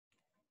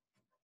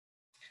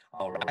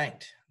All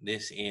right,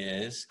 this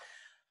is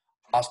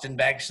Austin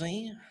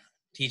Baxley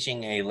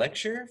teaching a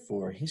lecture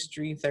for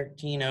History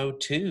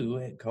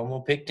 1302 at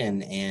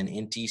Como-Pickton and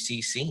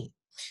NTCC.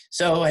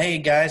 So, hey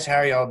guys, how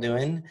are y'all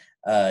doing?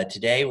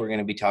 Today we're going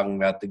to be talking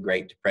about the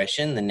Great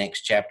Depression, the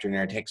next chapter in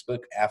our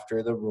textbook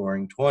after the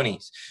Roaring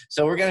Twenties.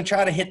 So we're going to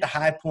try to hit the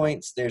high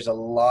points. There's a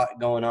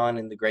lot going on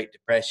in the Great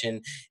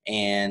Depression,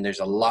 and there's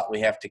a lot we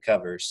have to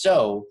cover.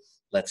 So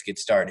let's get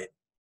started.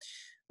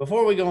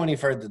 Before we go any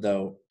further,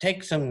 though,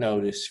 take some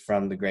notice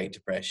from the Great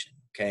Depression,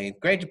 okay? The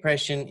Great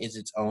Depression is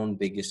its own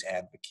biggest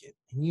advocate,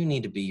 and you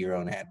need to be your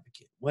own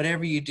advocate.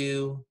 Whatever you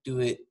do, do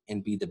it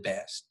and be the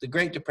best. The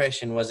Great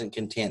Depression wasn't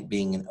content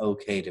being an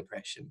okay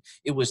depression.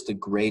 It was the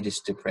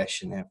greatest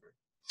depression ever.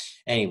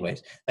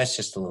 Anyways, that's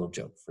just a little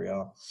joke for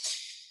y'all.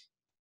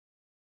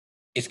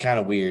 It's kind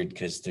of weird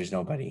because there's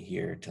nobody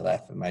here to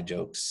laugh at my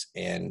jokes,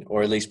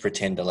 or at least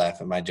pretend to laugh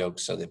at my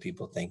jokes so that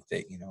people think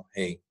that,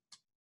 hey,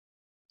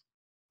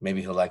 maybe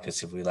he'll like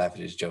us if we laugh at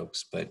his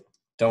jokes, but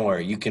don't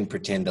worry. You can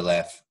pretend to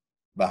laugh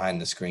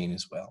behind the screen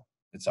as well.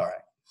 It's all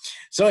right.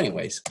 So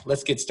anyways,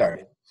 let's get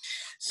started.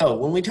 So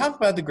when we talk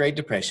about the Great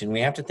Depression,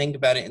 we have to think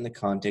about it in the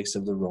context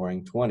of the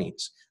Roaring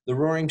Twenties. The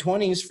Roaring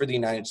Twenties for the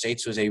United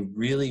States was a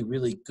really,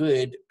 really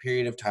good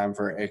period of time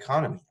for our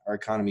economy. Our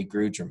economy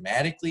grew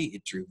dramatically.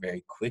 It grew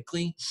very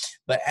quickly.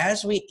 But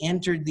as we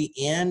entered the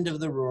end of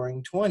the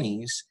Roaring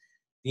Twenties,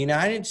 the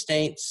United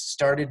States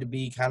started to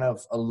be kind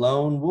of a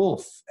lone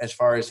wolf as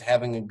far as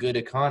having a good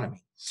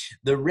economy.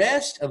 The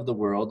rest of the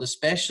world,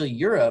 especially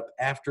Europe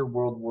after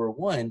World War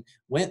I,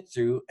 went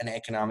through an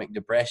economic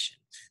depression.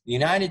 The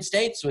United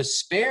States was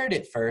spared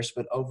at first,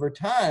 but over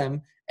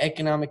time,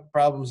 economic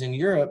problems in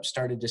Europe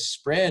started to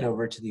spread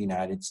over to the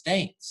United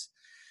States.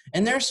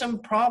 And there's some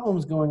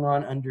problems going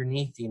on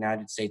underneath the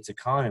United States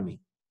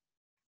economy.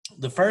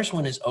 The first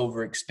one is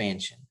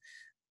overexpansion.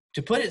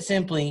 To put it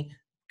simply,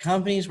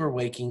 companies were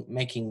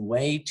making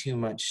way too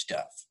much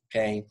stuff,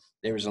 okay?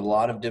 There was a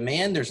lot of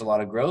demand. There's a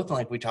lot of growth. And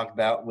like we talked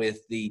about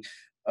with the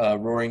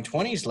Roaring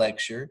Twenties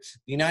lecture,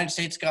 the United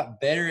States got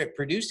better at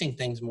producing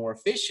things more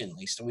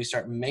efficiently. So we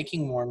start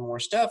making more and more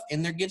stuff,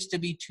 and there gets to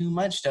be too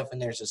much stuff,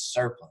 and there's a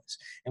surplus.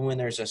 And when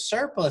there's a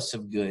surplus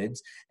of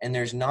goods and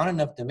there's not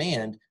enough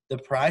demand, the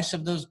price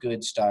of those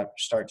goods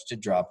starts to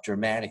drop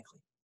dramatically,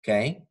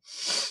 okay?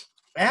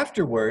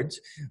 Afterwards,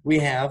 we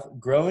have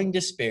growing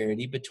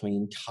disparity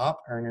between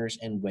top earners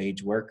and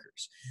wage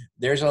workers.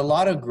 There's a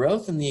lot of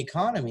growth in the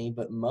economy,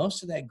 but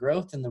most of that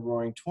growth in the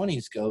Roaring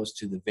Twenties goes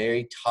to the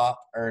very top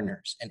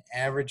earners, and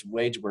average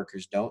wage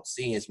workers don't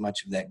see as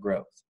much of that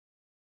growth.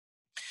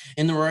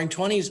 In the Roaring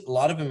Twenties, a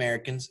lot of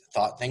Americans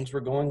thought things were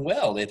going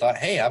well. They thought,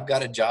 hey, I've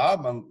got a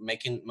job, I'm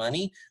making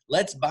money,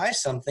 let's buy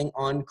something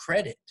on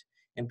credit.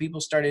 And people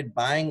started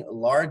buying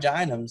large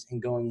items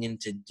and going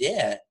into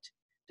debt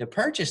to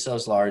purchase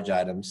those large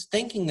items,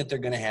 thinking that they're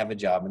going to have a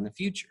job in the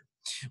future.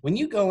 When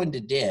you go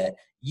into debt,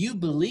 you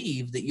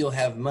believe that you'll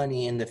have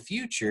money in the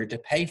future to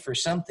pay for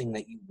something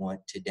that you want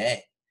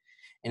today.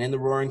 And in the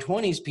Roaring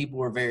Twenties, people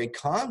were very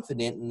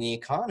confident in the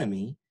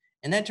economy,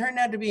 and that turned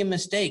out to be a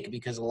mistake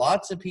because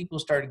lots of people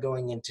started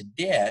going into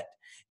debt,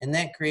 and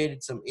that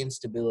created some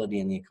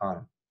instability in the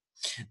economy.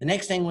 The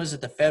next thing was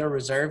that the Federal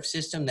Reserve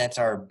System, that's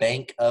our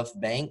bank of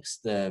banks,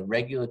 the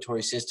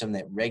regulatory system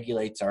that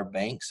regulates our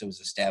banks. It was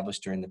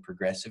established during the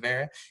Progressive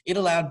era. It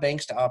allowed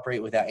banks to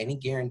operate without any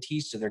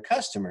guarantees to their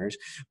customers,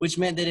 which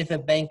meant that if a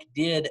bank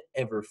did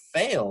ever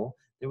fail,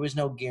 there was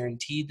no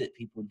guarantee that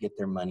people would get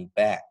their money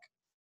back.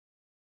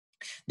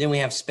 Then we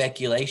have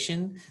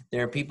speculation.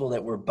 There are people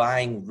that were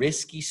buying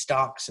risky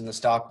stocks in the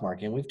stock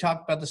market. And we've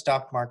talked about the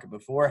stock market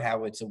before,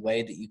 how it's a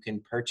way that you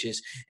can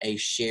purchase a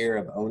share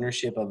of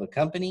ownership of a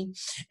company.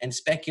 And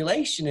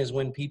speculation is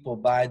when people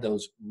buy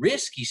those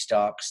risky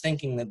stocks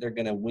thinking that they're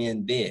going to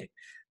win big.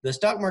 The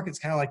stock market's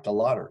kind of like the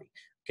lottery.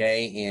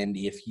 Okay, and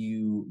if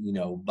you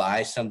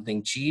buy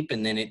something cheap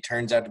and then it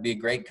turns out to be a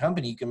great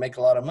company, you can make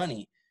a lot of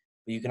money,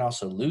 but you can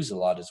also lose a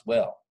lot as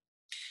well.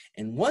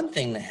 And one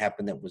thing that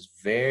happened that was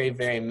very,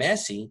 very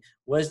messy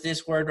was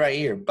this word right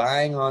here,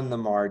 buying on the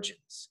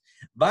margins.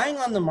 Buying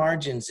on the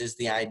margins is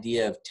the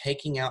idea of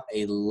taking out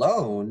a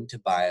loan to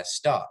buy a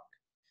stock.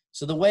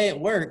 So the way it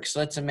works,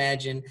 let's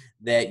imagine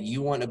that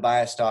you want to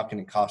buy a stock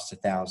and it costs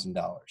 $1,000,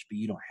 but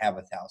you don't have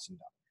 $1,000.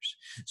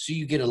 So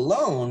you get a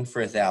loan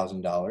for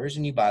 $1,000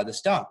 and you buy the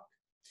stock.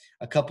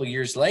 A couple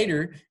years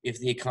later, if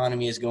the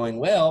economy is going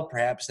well,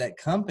 perhaps that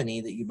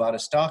company that you bought a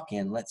stock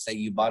in, let's say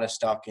you bought a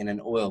stock in an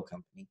oil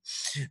company,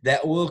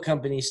 that oil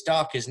company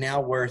stock is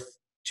now worth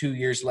 2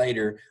 years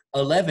later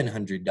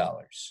 $1,100.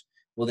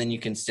 Well, then you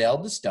can sell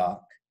the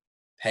stock,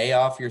 pay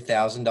off your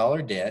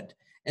 $1,000 debt,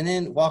 and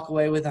then walk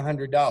away with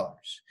 $100.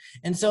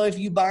 And so if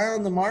you buy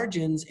on the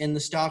margins and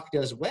the stock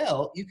does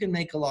well, you can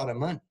make a lot of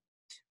money.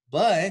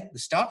 But the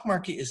stock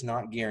market is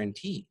not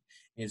guaranteed.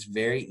 It's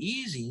very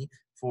easy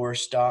for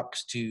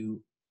stocks to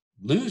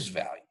lose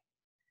value.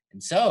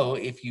 And so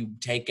if you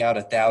take out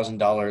a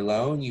 $1,000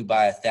 loan, you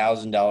buy a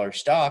 $1,000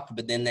 stock,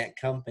 but then that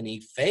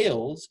company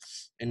fails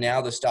and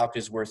now the stock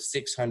is worth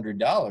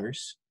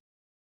 $600,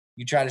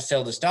 You try to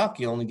sell the stock,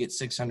 you only get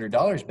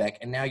 $600 back,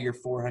 and now you're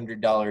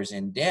 $400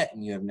 in debt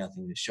and you have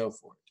nothing to show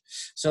for it.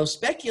 So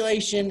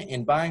speculation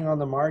and buying on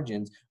the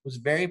margins was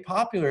very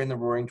popular in the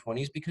Roaring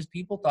 20s because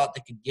people thought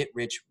they could get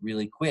rich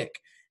really quick.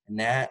 And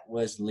that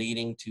was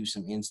leading to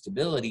some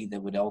instability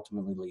that would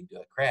ultimately lead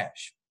to a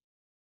crash.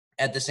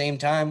 At the same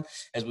time,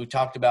 as we've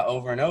talked about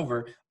over and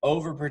over,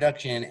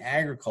 overproduction in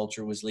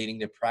agriculture was leading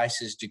to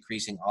prices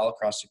decreasing all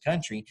across the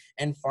country,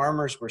 and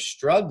farmers were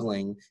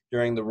struggling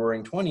during the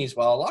Roaring 20s.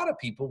 While a lot of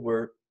people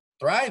were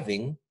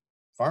thriving,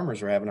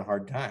 farmers were having a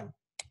hard time.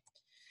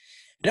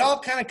 It all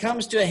kind of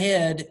comes to a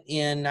head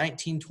in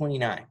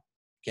 1929,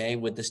 okay,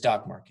 with the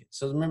stock market.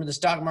 So remember, the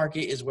stock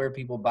market is where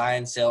people buy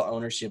and sell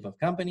ownership of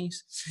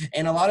companies,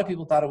 and a lot of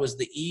people thought it was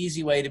the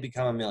easy way to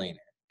become a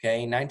millionaire.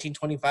 Okay,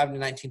 1925 to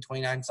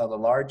 1929 saw the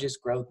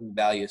largest growth in the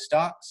value of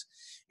stocks.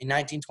 In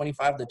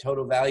 1925, the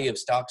total value of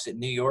stocks at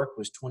New York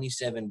was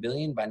 $27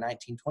 billion. By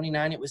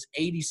 1929, it was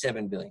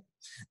 $87 billion.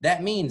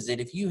 That means that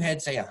if you had,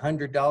 say,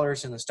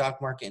 $100 in the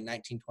stock market in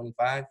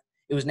 1925,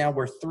 it was now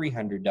worth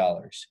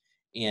 $300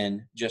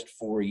 in just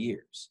 4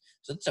 years.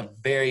 So it's a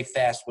very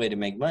fast way to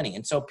make money.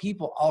 And so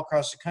people all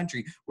across the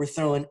country were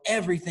throwing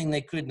everything they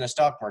could in the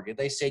stock market.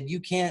 They said, you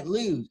can't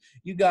lose.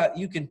 You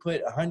can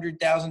put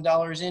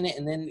 $100,000 in it,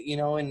 and then, in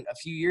a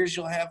few years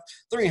you'll have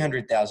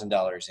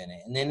 $300,000 in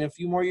it. And then in a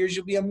few more years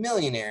you'll be a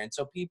millionaire. And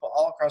so people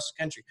all across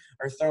the country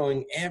are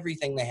throwing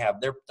everything they have.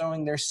 They're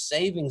throwing their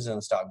savings in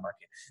the stock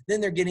market. Then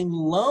they're getting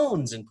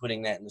loans and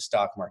putting that in the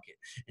stock market.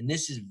 And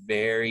this is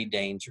very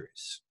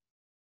dangerous.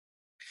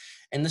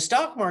 And the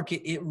stock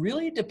market, it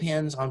really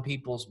depends on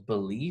people's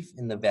belief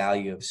in the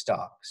value of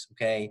stocks,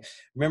 okay?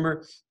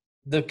 Remember,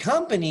 the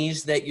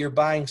companies that you're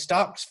buying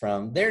stocks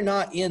from, they're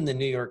not in the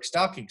New York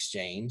Stock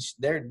Exchange.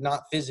 They're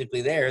not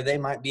physically there. They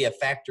might be a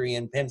factory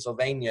in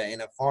Pennsylvania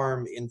and a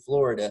farm in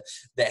Florida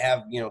that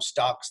have,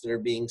 stocks that are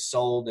being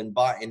sold and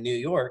bought in New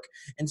York.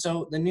 And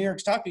so the New York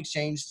Stock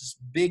Exchange, this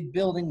big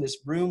building, this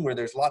room where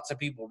there's lots of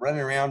people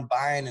running around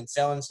buying and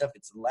selling stuff.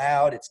 It's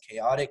loud, it's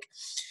chaotic.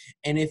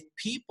 And if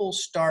people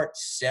start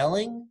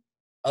selling,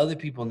 other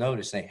people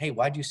notice, say, hey,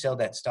 why'd you sell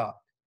that stock?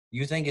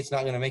 You think it's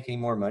not going to make any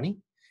more money?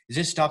 Is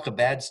this stock a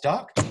bad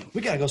stock?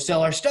 We got to go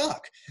sell our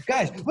stock.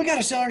 Guys, we got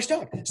to sell our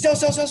stock.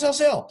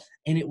 Sell.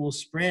 And it will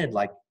spread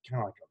like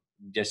kind of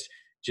like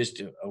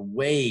just a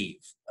wave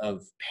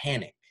of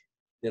panic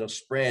that'll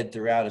spread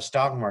throughout a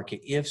stock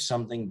market if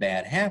something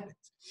bad happens.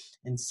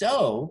 And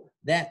so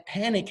that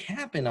panic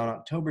happened on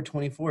October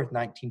 24th,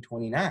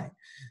 1929.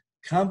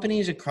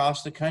 Companies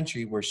across the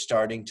country were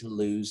starting to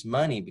lose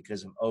money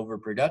because of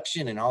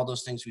overproduction and all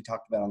those things we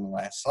talked about on the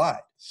last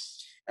slide.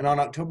 And on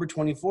October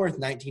 24th,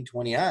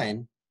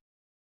 1929,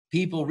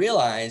 people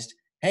realized,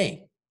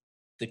 hey,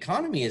 the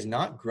economy is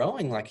not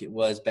growing like it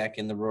was back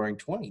in the Roaring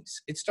 20s.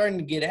 It's starting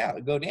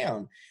to go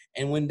down.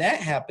 And when that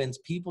happens,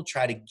 people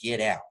try to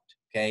get out,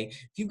 okay?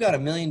 If you've got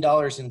 $1 million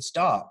in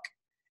stock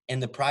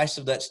and the price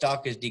of that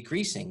stock is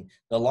decreasing,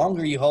 the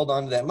longer you hold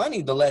on to that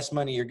money, the less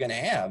money you're going to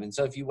have. And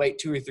so if you wait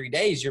 2 or 3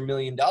 days, your $1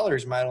 million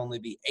might only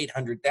be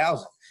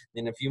 $800,000.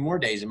 Then a few more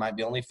days, it might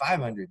be only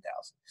 $500,000.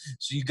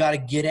 So you got to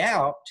get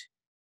out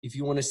if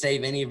you want to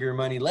save any of your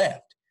money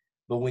left.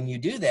 But when you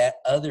do that,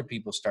 other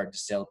people start to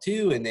sell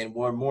too. And then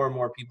more and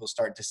more people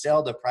start to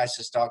sell. The price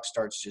of stock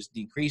starts just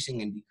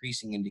decreasing and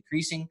decreasing and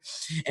decreasing.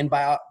 And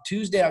by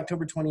Tuesday,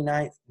 October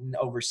 29th,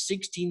 over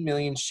 16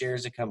 million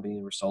shares of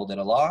companies were sold at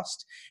a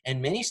loss.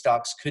 And many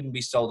stocks couldn't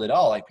be sold at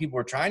all. Like people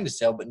were trying to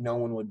sell, but no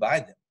one would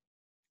buy them.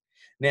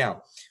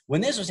 Now,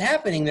 when this was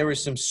happening, there were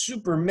some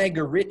super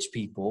mega rich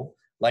people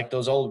like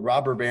those old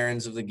robber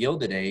barons of the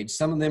Gilded Age.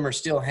 Some of them are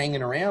still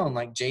hanging around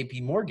like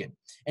J.P. Morgan.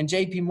 And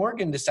J.P.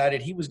 Morgan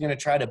decided he was going to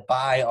try to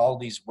buy all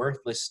these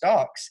worthless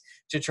stocks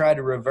to try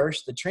to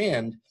reverse the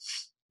trend,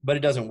 but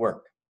it doesn't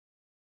work.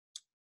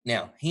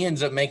 Now, he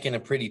ends up making a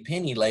pretty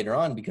penny later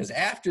on because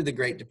after the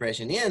Great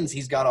Depression ends,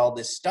 he's got all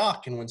this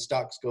stock, and when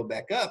stocks go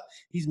back up,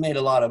 he's made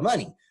a lot of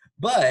money.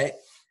 But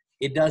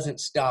it doesn't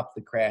stop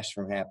the crash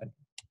from happening.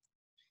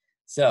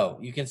 So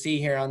you can see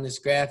here on this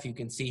graph, you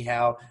can see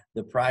how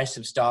the price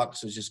of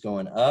stocks was just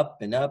going up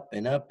and up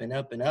and up and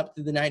up and up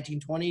through the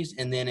 1920s.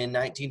 And then in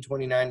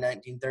 1929,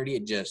 1930,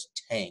 it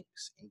just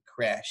tanks and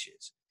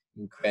crashes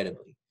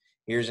incredibly.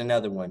 Here's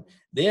another one.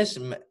 This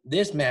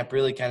map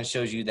really kind of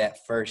shows you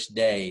that first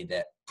day,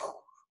 that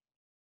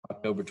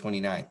October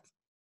 29th.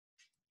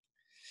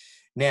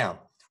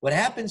 Now, what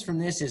happens from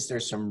this is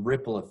there's some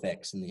ripple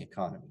effects in the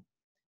economy.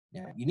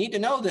 Now, you need to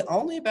know that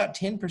only about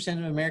 10%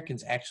 of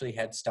Americans actually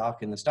had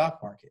stock in the stock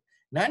market.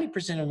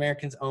 90% of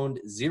Americans owned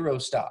 0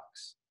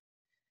 stocks.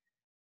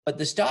 But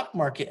the stock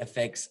market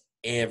affects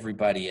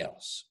everybody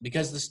else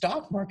because the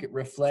stock market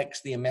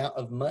reflects the amount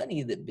of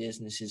money that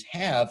businesses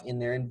have in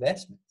their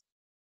investments.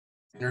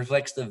 It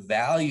reflects the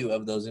value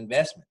of those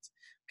investments.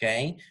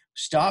 Okay,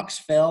 stocks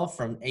fell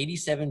from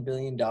 $87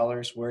 billion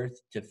worth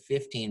to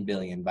 $15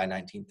 billion by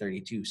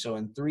 1932. So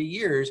in 3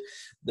 years,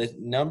 the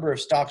number of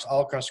stocks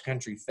all across the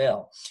country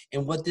fell.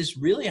 And what this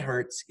really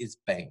hurts is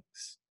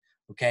banks.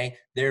 Okay,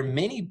 there are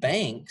many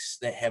banks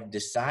that have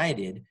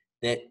decided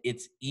that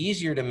it's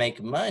easier to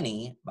make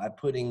money by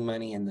putting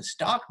money in the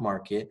stock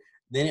market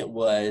than it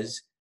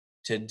was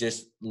to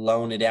just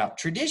loan it out.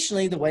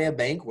 Traditionally, the way a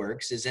bank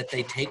works is that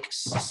they take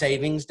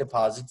savings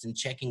deposits and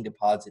checking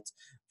deposits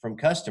from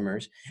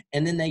customers,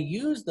 and then they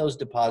use those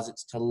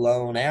deposits to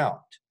loan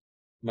out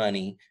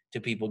money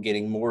to people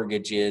getting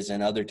mortgages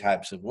and other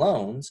types of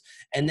loans.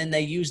 And then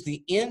they use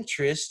the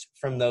interest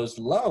from those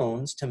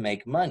loans to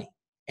make money.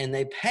 And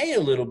they pay a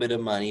little bit of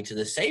money to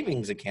the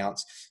savings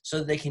accounts so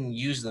that they can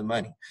use the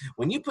money.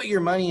 When you put your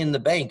money in the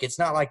bank, it's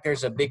not like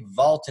there's a big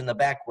vault in the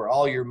back where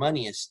all your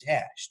money is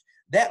stashed.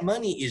 That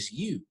money is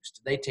used.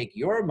 They take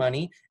your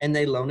money and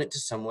they loan it to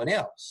someone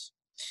else.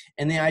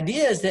 And the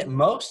idea is that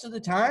most of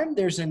the time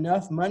there's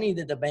enough money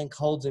that the bank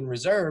holds in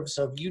reserve.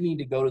 So if you need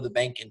to go to the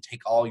bank and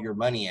take all your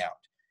money out,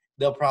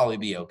 they'll probably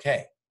be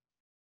okay.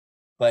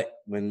 But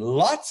when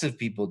lots of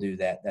people do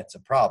that, that's a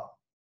problem.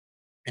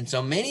 And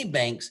so many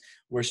banks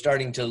were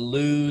starting to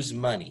lose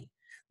money.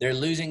 They're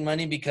losing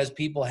money because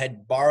people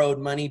had borrowed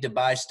money to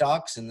buy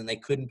stocks and then they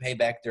couldn't pay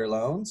back their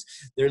loans.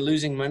 They're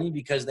losing money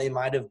because they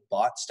might have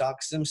bought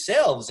stocks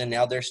themselves and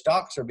now their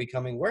stocks are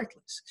becoming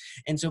worthless.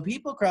 And so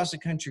people across the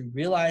country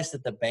realize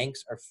that the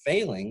banks are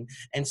failing,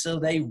 and so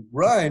they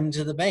run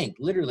to the bank.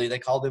 Literally, they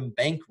call them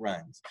bank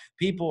runs.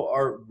 People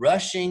are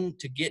rushing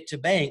to get to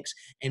banks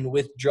and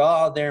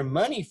withdraw their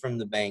money from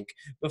the bank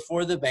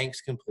before the banks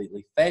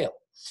completely fail.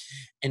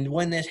 And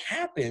when this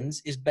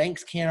happens is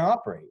banks can't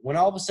operate. When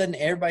all of a sudden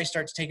everybody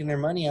starts taking their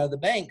money out of the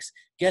banks,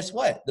 guess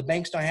what? The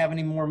banks don't have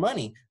any more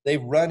money. They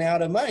run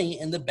out of money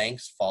and the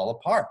banks fall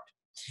apart.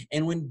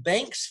 And when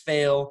banks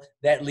fail,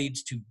 that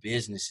leads to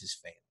businesses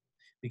failing,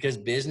 because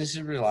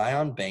businesses rely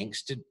on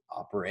banks to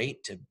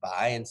operate, to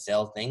buy and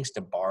sell things,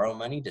 to borrow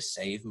money, to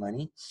save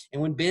money.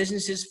 And when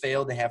businesses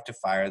fail, they have to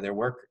fire their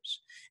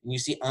workers. And you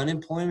see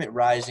unemployment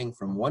rising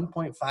from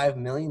 1.5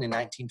 million in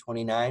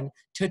 1929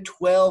 to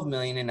 12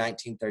 million in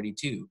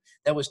 1932.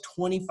 That was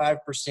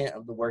 25%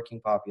 of the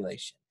working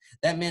population.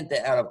 That meant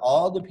that out of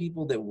all the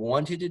people that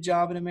wanted a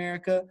job in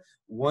America,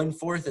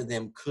 1/4 of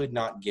them could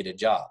not get a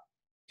job,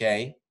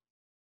 okay?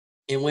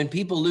 And when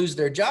people lose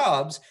their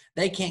jobs,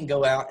 they can't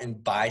go out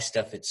and buy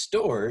stuff at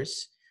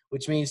stores,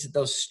 which means that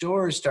those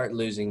stores start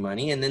losing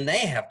money and then they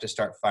have to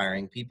start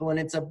firing people. And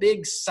it's a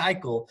big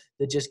cycle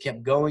that just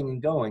kept going and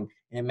going,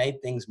 and it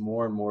made things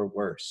more and more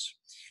worse.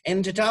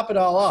 And to top it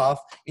all off,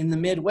 in the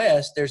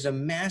Midwest, there's a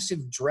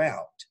massive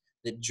drought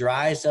that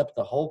dries up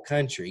the whole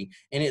country,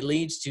 and it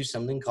leads to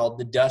something called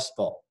the Dust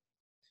Bowl.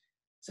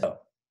 So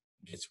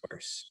it gets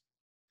worse.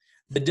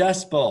 The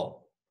Dust Bowl.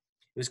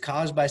 It was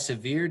caused by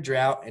severe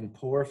drought and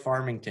poor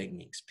farming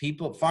techniques.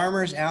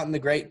 Farmers out in the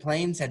Great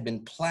Plains had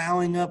been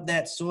plowing up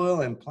that soil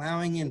and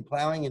plowing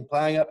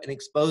up and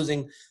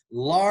exposing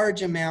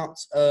large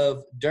amounts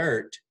of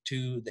dirt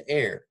to the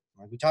air.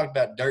 Like we talked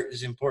about, dirt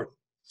is important.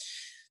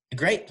 The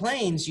Great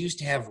Plains used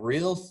to have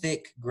real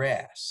thick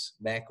grass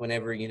back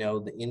whenever,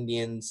 the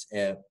Indians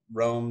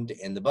roamed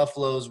and the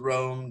buffaloes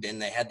roamed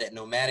and they had that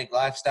nomadic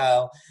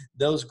lifestyle.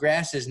 Those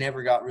grasses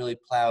never got really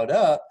plowed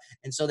up,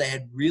 and so they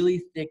had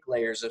really thick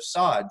layers of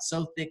sod.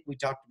 So thick, we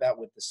talked about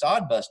with the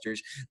sod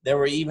busters, there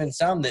were even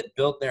some that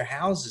built their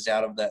houses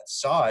out of that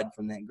sod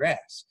from that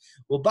grass.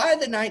 Well, by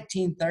the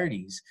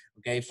 1930s,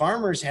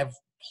 farmers have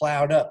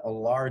plowed up a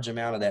large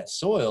amount of that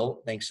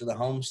soil. Thanks to the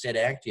Homestead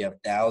Act, you have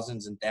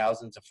thousands and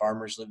thousands of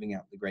farmers living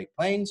out in the Great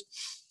Plains.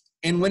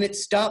 And when it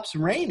stops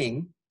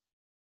raining,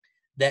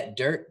 that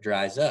dirt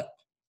dries up.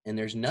 And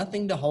there's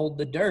nothing to hold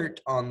the dirt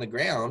on the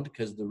ground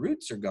because the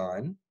roots are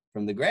gone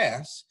from the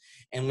grass.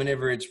 And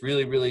whenever it's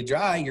really, really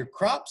dry, your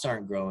crops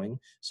aren't growing.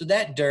 So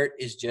that dirt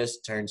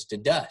turns to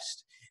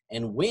dust.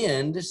 And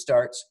wind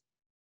starts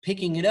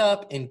picking it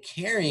up and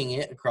carrying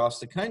it across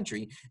the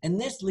country.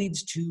 And this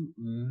leads to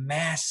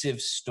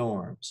massive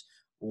storms,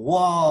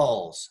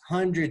 walls,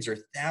 hundreds or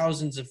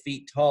thousands of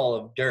feet tall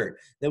of dirt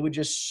that would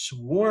just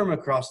swarm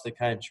across the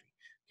country.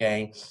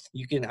 Okay,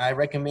 I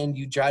recommend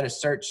you try to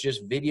search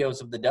just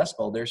videos of the Dust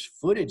Bowl. There's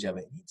footage of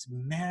it. It's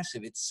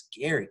massive. It's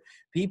scary.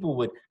 People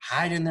would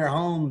hide in their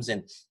homes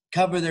and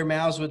cover their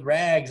mouths with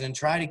rags and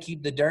try to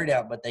keep the dirt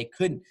out, but they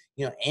couldn't.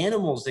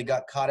 Animals that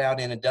got caught out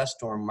in a dust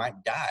storm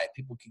might die.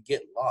 People could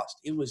get lost.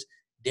 It was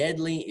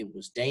deadly. It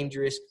was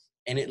dangerous,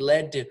 and it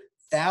led to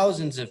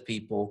thousands of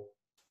people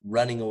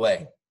running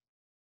away.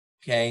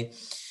 Okay.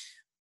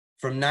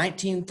 From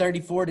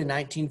 1934 to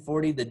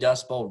 1940, the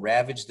Dust Bowl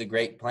ravaged the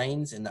Great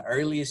Plains, and the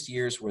earliest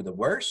years were the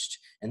worst,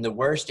 and the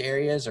worst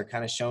areas are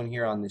kind of shown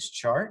here on this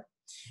chart.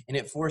 And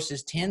it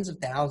forces tens of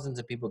thousands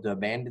of people to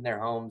abandon their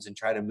homes and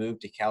try to move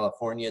to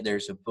California.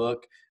 There's a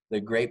book,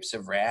 The Grapes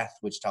of Wrath,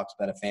 which talks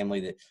about a family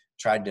that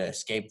tried to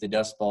escape the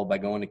Dust Bowl by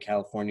going to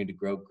California to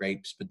grow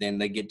grapes, but then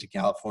they get to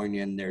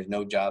California and there's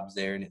no jobs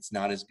there and it's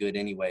not as good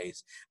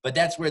anyways. But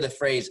that's where the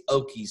phrase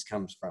Okies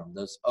comes from,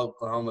 those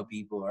Oklahoma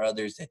people or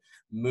others that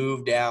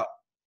moved out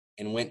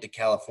and went to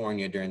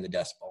California during the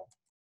Dust Bowl.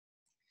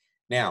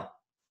 Now,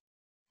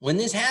 When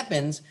this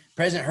happens,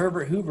 President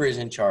Herbert Hoover is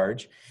in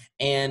charge,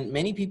 and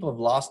many people have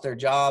lost their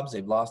jobs,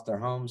 they've lost their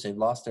homes, they've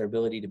lost their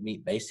ability to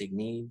meet basic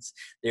needs.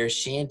 There are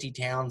shanty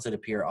towns that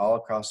appear all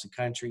across the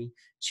country.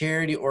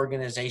 Charity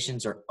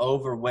organizations are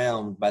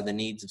overwhelmed by the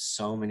needs of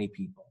so many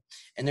people.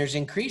 And there's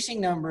an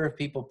increasing number of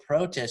people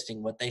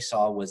protesting what they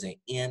saw was an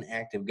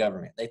inactive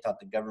government. They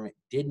thought the government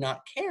did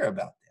not care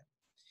about them.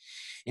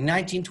 In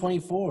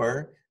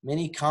 1924,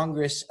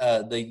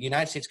 the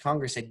United States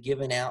Congress had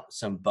given out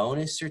some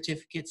bonus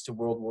certificates to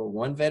World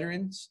War I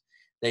veterans.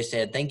 They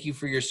said, thank you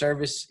for your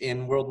service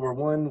in World War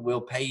I.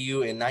 We'll pay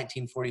you in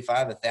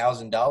 1945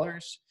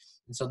 $1,000.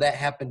 And so that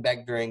happened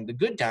back during the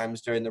good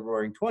times during the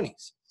Roaring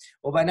 20s.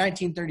 Well, by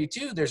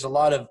 1932, there's a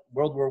lot of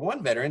World War I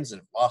veterans that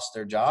have lost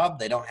their job.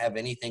 They don't have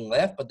anything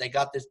left, but they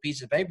got this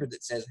piece of paper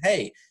that says,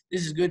 hey,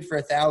 this is good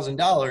for $1,000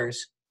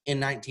 in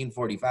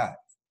 1945.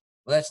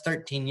 Well, that's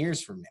 13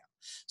 years from now.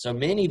 So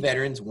many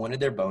veterans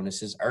wanted their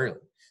bonuses early.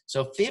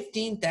 So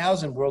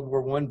 15,000 World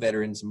War I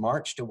veterans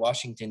marched to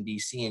Washington,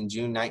 D.C. in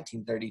June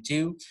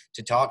 1932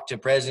 to talk to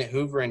President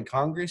Hoover and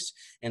Congress,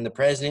 and the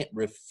president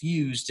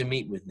refused to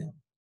meet with them.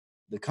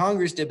 The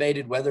Congress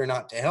debated whether or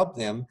not to help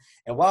them,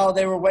 and while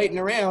they were waiting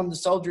around, the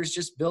soldiers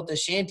just built a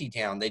shanty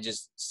town. They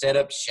just set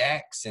up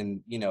shacks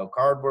and,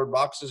 cardboard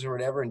boxes or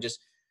whatever and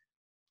just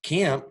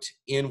camped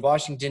in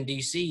Washington,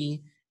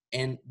 D.C.,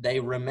 and they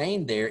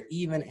remained there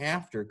even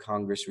after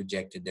Congress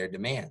rejected their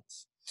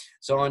demands.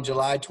 So on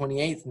July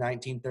 28th,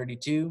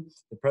 1932,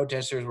 the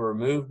protesters were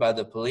removed by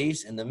the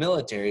police and the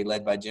military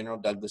led by General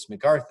Douglas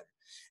MacArthur.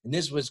 And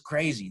this was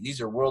crazy.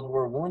 These are World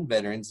War I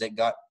veterans that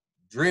got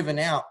driven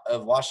out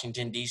of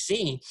Washington,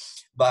 D.C.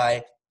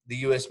 by the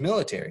U.S.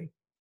 military.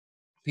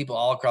 People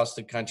all across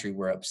the country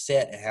were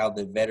upset at how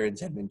the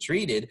veterans had been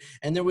treated,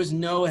 and there was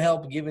no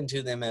help given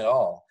to them at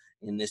all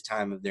in this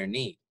time of their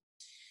need.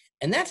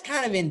 And that's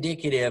kind of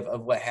indicative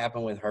of what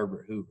happened with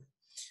Herbert Hoover.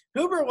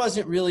 Hoover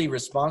wasn't really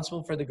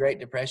responsible for the Great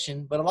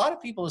Depression, but a lot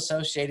of people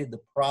associated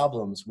the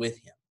problems with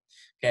him.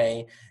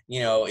 Okay,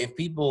 if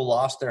people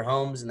lost their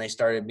homes and they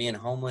started being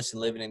homeless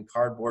and living in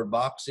cardboard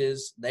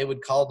boxes, they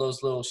would call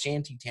those little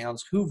shanty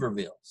towns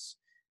Hoovervilles.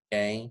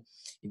 Okay,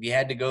 if you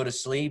had to go to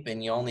sleep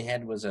and you only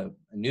had a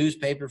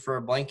newspaper for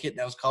a blanket,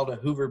 that was called a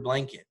Hoover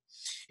blanket.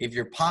 If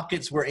your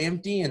pockets were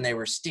empty and they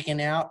were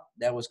sticking out,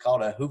 that was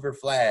called a Hoover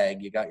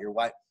flag. You got your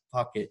white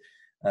pocket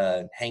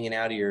hanging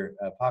out of your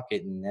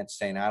pocket, and that's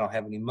saying, I don't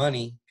have any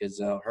money, because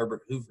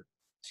Herbert Hoover.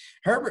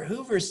 Herbert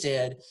Hoover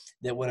said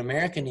that what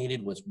America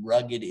needed was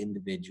rugged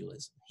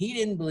individualism. He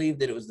didn't believe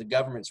that it was the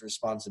government's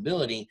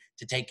responsibility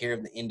to take care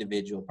of the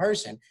individual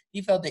person.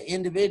 He felt that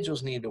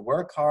individuals needed to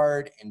work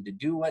hard and to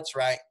do what's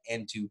right,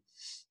 and to,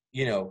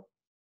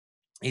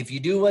 if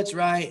you do what's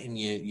right and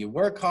you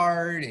work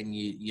hard and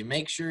you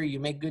make sure you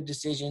make good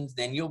decisions,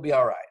 then you'll be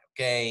all right,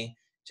 okay?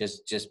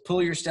 Just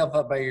pull yourself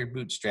up by your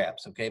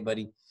bootstraps, okay,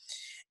 buddy?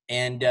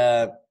 And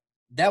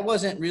that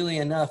wasn't really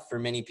enough for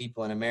many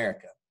people in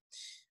America.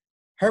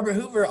 Herbert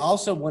Hoover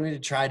also wanted to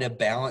try to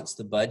balance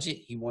the budget.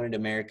 He wanted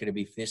America to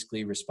be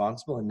fiscally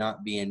responsible and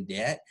not be in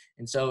debt.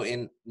 And so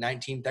in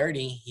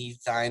 1930, he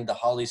signed the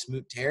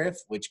Hawley-Smoot Tariff,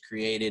 which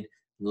created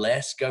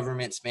less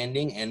government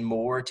spending and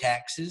more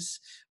taxes,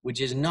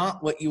 which is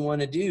not what you want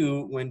to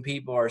do when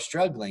people are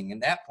struggling. At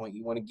that point,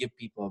 you want to give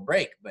people a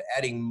break. But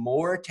adding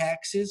more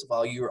taxes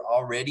while you're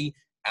already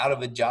out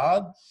of a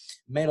job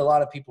made a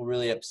lot of people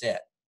really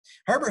upset.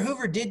 Herbert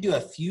Hoover did do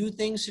a few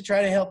things to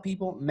try to help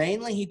people.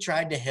 Mainly, he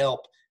tried to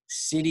help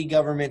city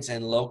governments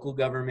and local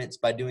governments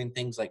by doing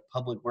things like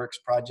public works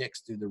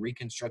projects through the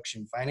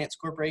Reconstruction Finance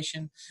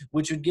Corporation,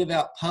 which would give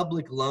out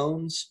public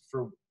loans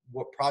for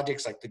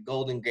projects like the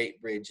Golden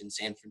Gate Bridge in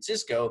San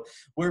Francisco,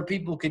 where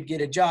people could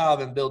get a job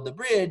and build the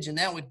bridge, and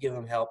that would give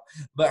them help.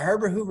 But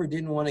Herbert Hoover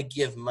didn't want to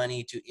give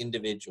money to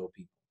individual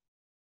people.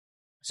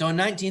 So in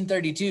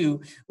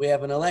 1932, we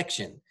have an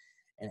election,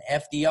 and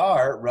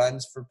FDR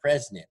runs for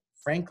president,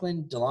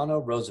 Franklin Delano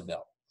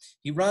Roosevelt.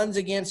 He runs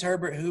against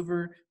Herbert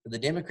Hoover for the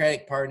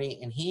Democratic Party,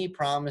 and he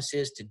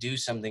promises to do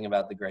something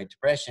about the Great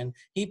Depression.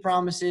 He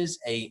promises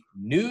a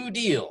new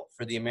deal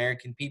for the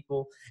American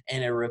people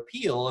and a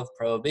repeal of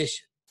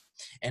prohibition.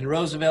 And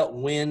Roosevelt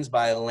wins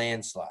by a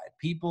landslide.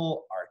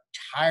 People are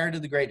tired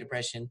of the Great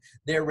Depression.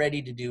 They're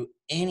ready to do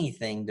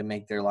anything to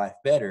make their life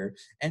better.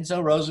 And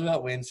so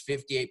Roosevelt wins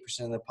 58%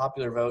 of the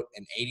popular vote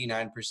and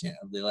 89%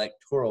 of the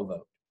electoral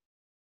vote.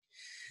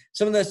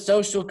 Some of the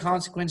social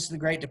consequences of the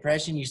Great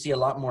Depression, you see a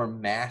lot more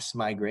mass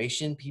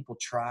migration. People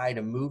try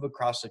to move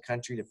across the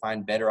country to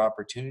find better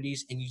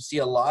opportunities. And you see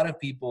a lot of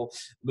people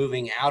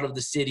moving out of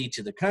the city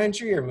to the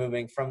country or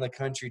moving from the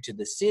country to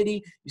the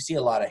city. You see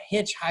a lot of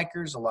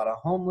hitchhikers, a lot of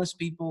homeless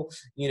people,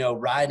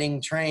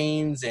 riding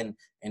trains and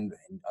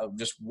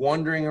just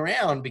wandering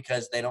around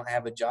because they don't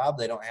have a job,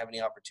 they don't have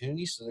any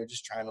opportunities, so they're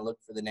just trying to look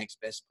for the next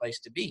best place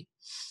to be.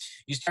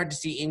 You start to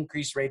see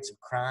increased rates of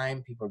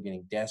crime. People are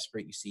getting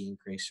desperate. You see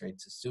increased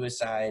rates of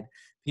suicide.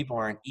 People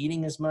aren't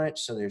eating as much,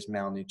 so there's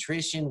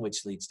malnutrition,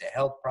 which leads to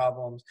health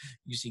problems.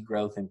 You see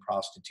growth in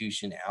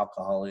prostitution,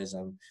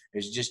 alcoholism.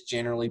 There's just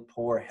generally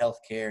poor health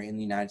care in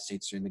the United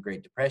States during the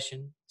Great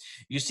Depression.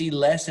 You see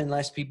less and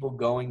less people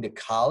going to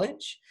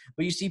college,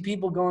 but you see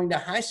people going to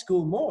high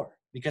school more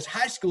because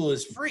high school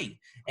is free,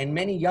 and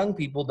many young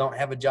people don't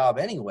have a job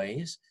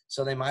anyways,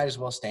 so they might as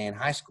well stay in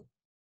high school.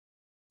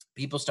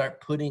 People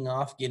start putting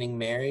off getting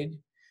married,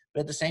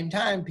 but at the same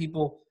time,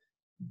 people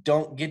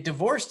don't get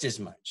divorced as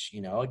much.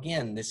 You know,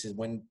 again, this is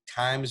when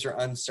times are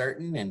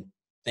uncertain and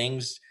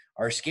things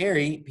are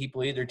scary.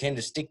 People either tend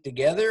to stick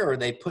together or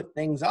they put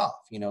things off.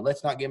 You know,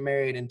 let's not get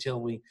married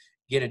until we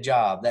get a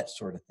job, that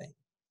sort of thing.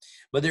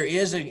 But there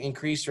is an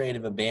increased rate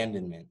of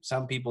abandonment.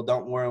 Some people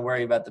don't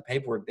worry about the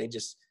paperwork. They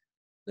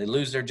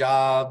lose their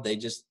job. They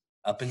just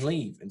up and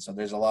leave. And so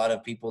there's a lot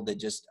of people that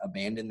just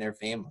abandon their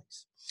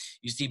families.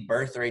 You see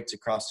birth rates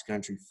across the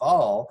country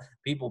fall.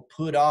 People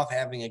put off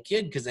having a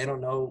kid because they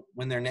don't know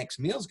when their next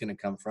meal is going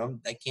to come from.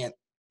 They can't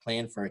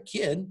plan for a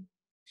kid.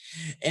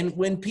 And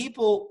when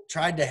people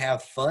tried to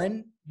have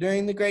fun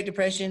during the Great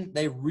Depression,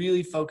 they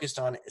really focused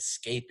on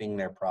escaping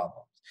their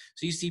problems.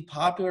 So you see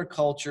popular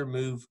culture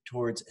move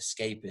towards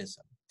escapism.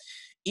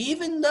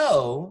 Even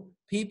though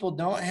people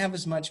don't have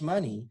as much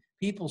money,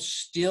 people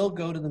still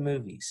go to the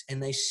movies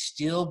and they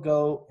still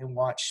go and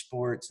watch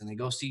sports and they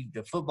go see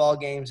the football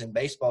games and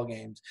baseball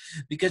games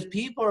because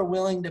people are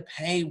willing to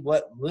pay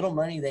what little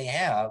money they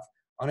have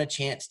on a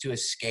chance to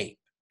escape,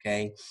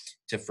 okay,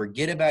 to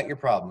forget about your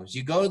problems.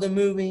 You go to the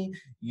movie,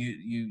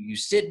 you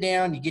sit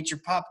down, you get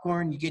your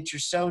popcorn, you get your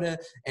soda,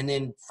 and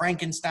then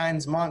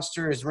Frankenstein's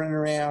monster is running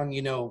around,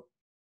 you know,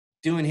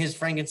 doing his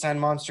Frankenstein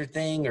monster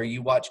thing, or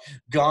you watch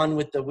Gone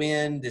with the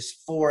Wind,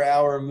 this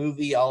 4-hour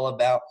movie all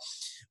about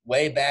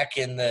way back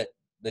in the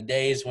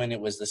days when it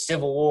was the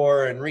Civil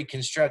War and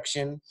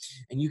Reconstruction,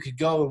 and you could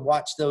go and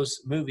watch those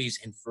movies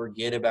and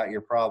forget about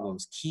your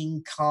problems.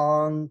 King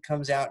Kong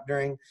comes out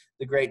during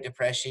the Great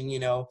Depression. You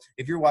know,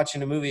 if you're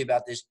watching a movie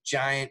about this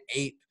giant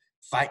ape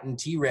fighting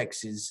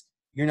T-Rexes,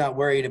 you're not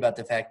worried about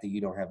the fact that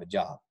you don't have a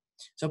job.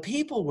 So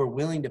people were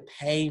willing to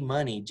pay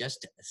money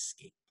just to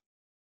escape.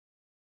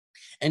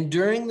 And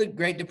during the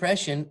Great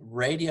Depression,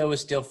 radio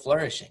was still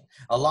flourishing.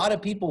 A lot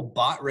of people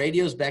bought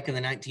radios back in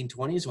the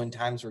 1920s when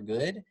times were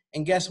good.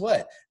 And guess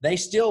what? They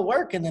still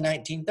work in the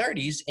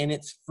 1930s and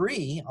it's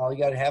free. All you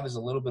got to have is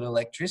a little bit of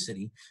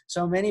electricity.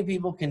 So many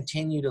people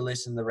continue to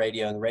listen to the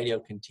radio, and the radio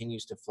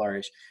continues to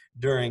flourish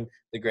during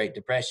the Great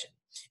Depression.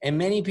 And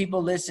many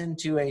people listen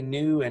to a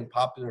new and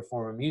popular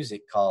form of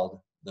music called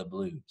the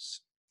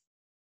blues.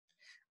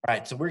 All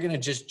right, so we're going to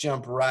just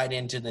jump right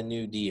into the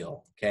New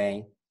Deal,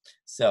 okay?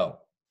 So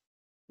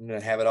I'm going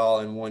to have it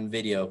all in one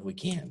video if we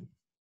can.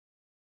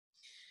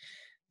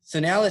 So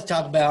now let's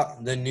talk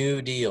about the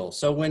New Deal.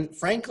 So when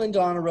Franklin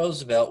Delano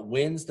Roosevelt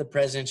wins the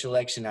presidential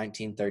election in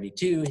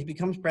 1932, he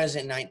becomes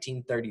president in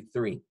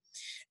 1933.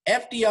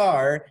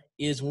 FDR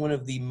is one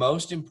of the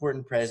most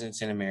important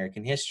presidents in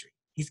American history.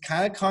 He's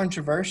kind of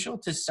controversial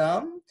to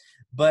some,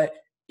 but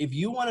if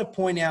you want to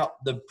point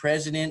out the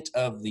president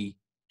of the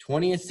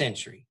 20th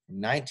century,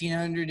 from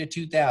 1900 to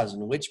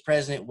 2000, which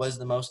president was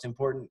the most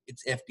important,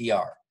 it's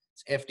FDR.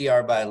 It's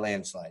FDR by a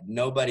landslide.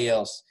 Nobody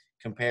else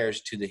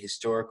compares to the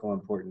historical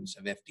importance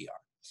of FDR.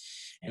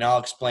 And I'll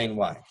explain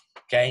why,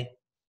 okay?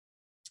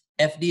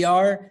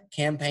 FDR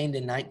campaigned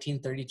in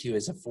 1932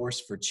 as a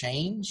force for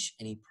change,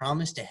 and he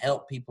promised to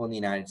help people in the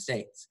United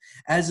States.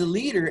 As a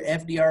leader,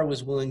 FDR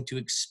was willing to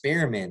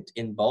experiment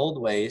in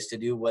bold ways to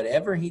do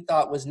whatever he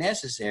thought was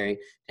necessary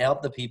to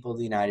help the people of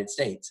the United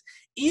States,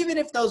 even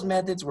if those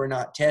methods were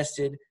not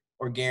tested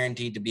or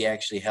guaranteed to be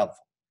actually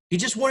helpful. He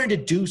just wanted to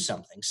do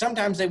something.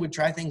 Sometimes they would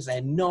try things they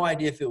had no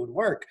idea if it would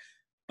work,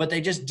 but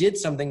they just did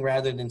something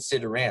rather than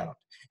sit around.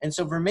 And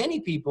so for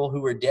many people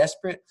who were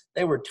desperate,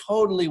 they were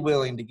totally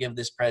willing to give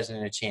this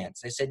president a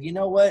chance. They said, you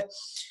know what?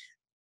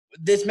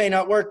 This may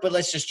not work, but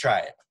let's just try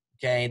it.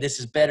 Okay, this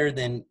is better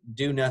than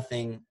do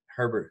nothing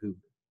Herbert Hoover.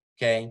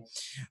 Okay,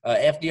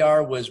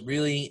 FDR was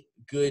really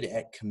good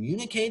at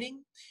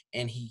communicating,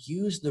 and he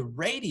used the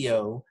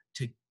radio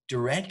to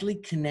directly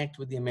connect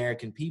with the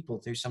American people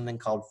through something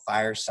called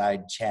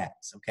fireside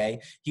chats, okay?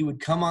 He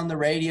would come on the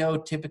radio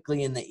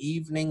typically in the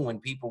evening when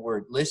people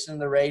were listening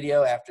to the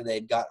radio after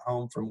they'd got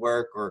home from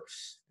work or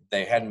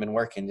they hadn't been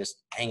working,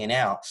 just hanging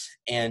out.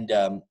 And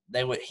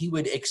he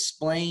would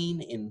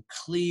explain in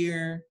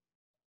clear,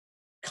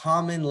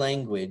 common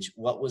language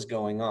what was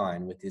going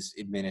on with this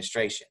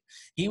administration.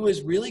 He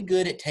was really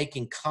good at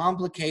taking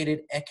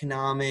complicated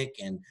economic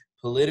and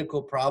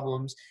political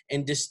problems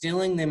and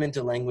distilling them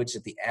into language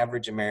that the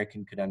average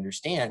American could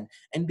understand.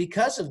 And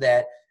because of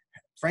that,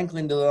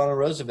 Franklin Delano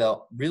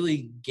Roosevelt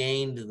really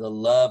gained the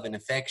love and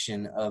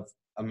affection of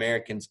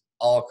Americans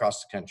all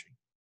across the country.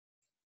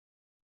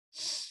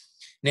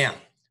 Now,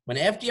 When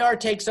FDR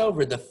takes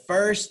over, the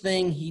first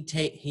thing he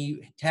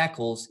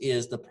tackles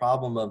is the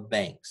problem of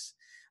banks.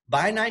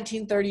 By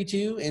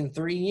 1932, in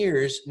 3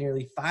 years,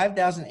 nearly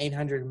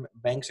 5,800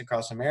 banks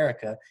across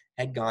America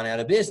had gone out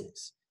of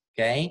business.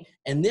 Okay.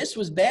 And this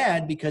was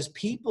bad because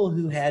people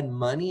who had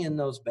money in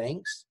those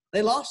banks,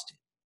 they lost it.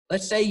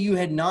 Let's say you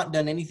had not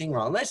done anything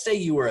wrong. Let's say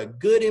you were a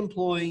good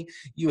employee.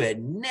 You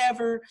had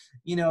never,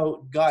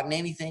 gotten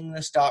anything in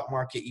the stock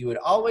market. You had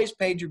always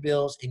paid your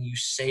bills and you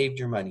saved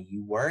your money.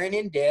 You weren't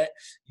in debt.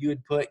 You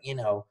had put,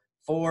 $4,000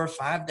 or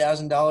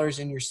 $5,000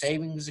 in your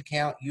savings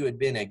account. You had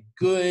been a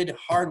good,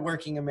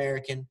 hardworking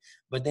American,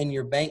 but then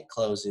your bank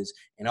closes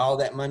and all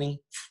that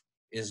money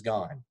is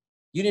gone.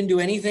 You didn't do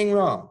anything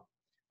wrong.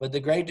 But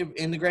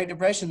in the Great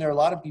Depression, there are a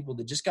lot of people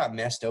that just got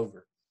messed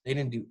over. They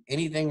didn't do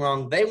anything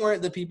wrong. They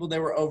weren't the people that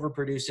were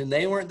overproducing.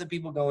 They weren't the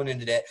people going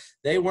into debt.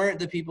 They weren't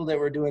the people that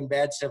were doing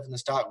bad stuff in the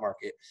stock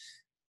market,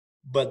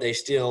 but they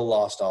still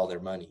lost all their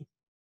money.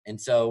 And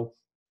so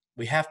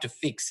we have to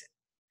fix it.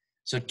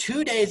 So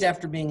 2 days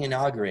after being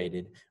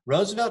inaugurated,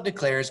 Roosevelt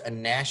declares a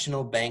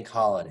national bank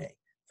holiday.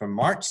 From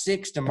March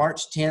 6th to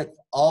March 10th,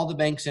 all the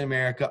banks in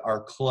America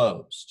are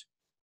closed.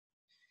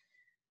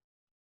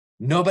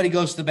 Nobody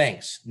goes to the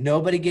banks.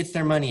 Nobody gets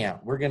their money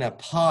out. We're going to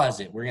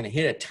pause it. We're going to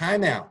hit a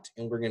timeout,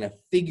 and we're going to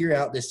figure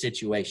out this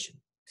situation.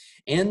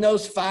 In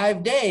those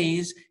 5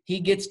 days,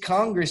 he gets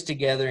Congress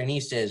together, and he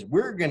says,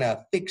 we're going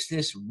to fix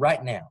this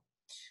right now.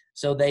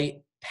 So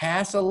they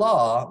pass a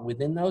law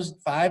within those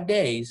 5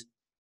 days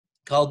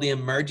called the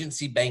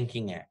Emergency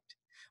Banking Act.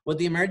 What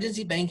the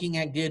Emergency Banking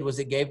Act did was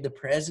it gave the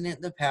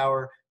president the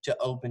power to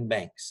open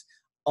banks.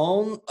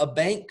 A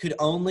bank could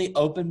only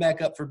open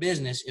back up for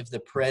business if the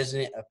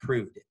president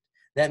approved it.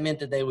 That meant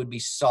that they would be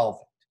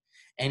solvent.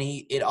 And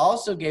it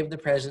also gave the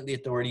president the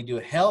authority to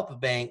help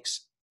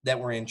banks that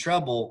were in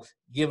trouble,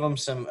 give them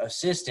some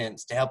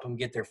assistance to help them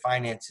get their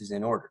finances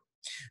in order.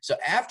 So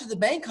after the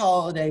bank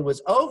holiday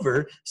was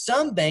over,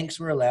 some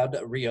banks were allowed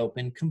to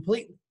reopen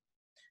completely.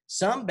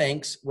 Some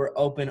banks were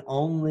open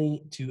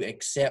only to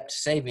accept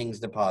savings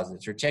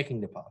deposits or checking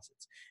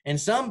deposits. And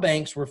some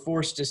banks were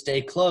forced to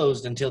stay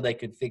closed until they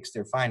could fix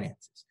their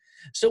finances.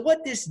 So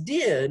what this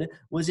did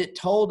was it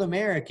told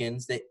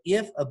Americans that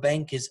if a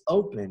bank is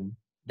open,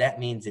 that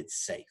means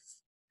it's safe.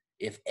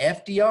 If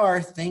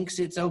FDR thinks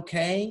it's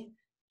okay,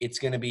 it's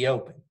going to be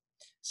open.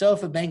 So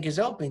if a bank is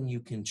open, you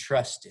can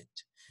trust it.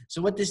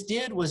 So what this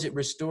did was it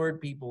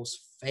restored people's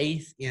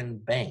faith in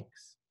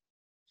banks.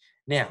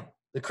 Now,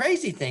 the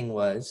crazy thing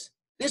was,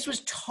 this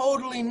was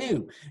totally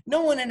new.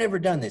 No one had ever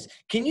done this.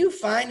 Can you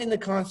find in the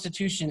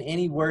Constitution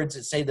any words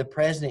that say the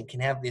president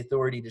can have the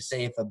authority to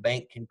say if a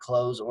bank can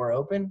close or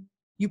open?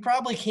 You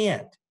probably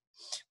can't.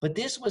 But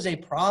this was a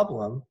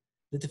problem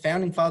that the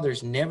founding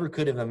fathers never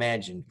could have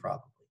imagined,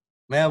 probably.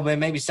 Well,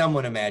 maybe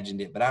someone imagined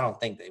it, but I don't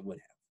think they would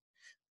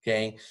have.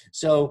 Okay,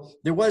 so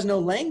there was no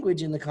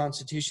language in the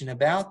Constitution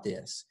about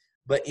this.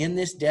 But in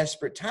this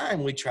desperate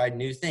time, we tried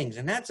new things.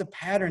 And that's a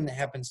pattern that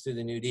happens through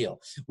the New Deal.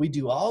 We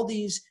do all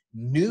these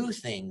new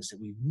things that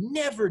we've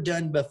never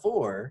done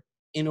before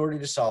in order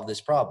to solve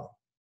this problem.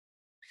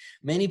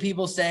 Many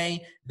people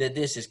say that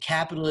this is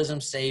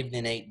capitalism saved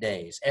in 8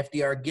 days.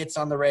 FDR gets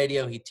on the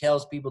radio. He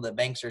tells people that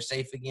banks are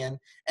safe again,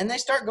 and they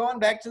start going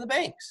back to the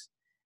banks.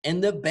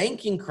 And the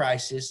banking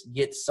crisis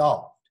gets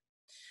solved.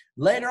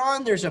 Later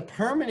on, there's a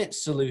permanent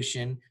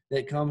solution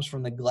that comes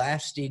from the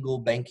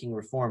Glass-Steagall Banking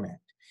Reform Act.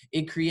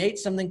 It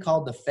creates something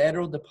called the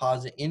Federal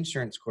Deposit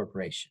Insurance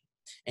Corporation,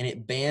 and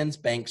it bans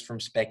banks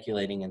from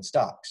speculating in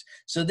stocks.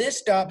 So this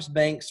stops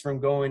banks from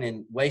going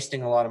and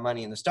wasting a lot of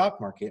money in the stock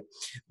market,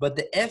 but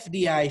the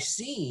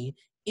FDIC,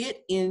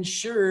 it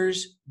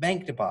insures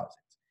bank deposits.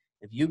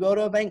 If you go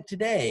to a bank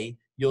today,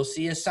 you'll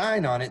see a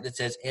sign on it that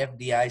says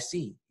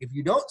FDIC. If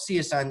you don't see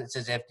a sign that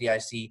says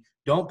FDIC,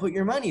 don't put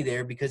your money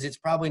there because it's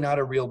probably not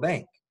a real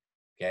bank.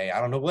 Okay,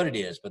 I don't know what it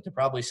is, but they're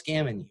probably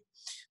scamming you.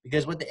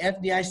 Because what the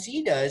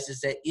FDIC does is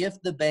that if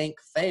the bank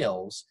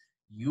fails,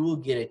 you will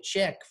get a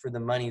check for the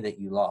money that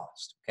you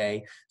lost,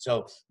 okay?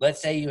 So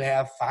let's say you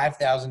have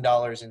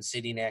 $5,000 in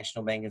City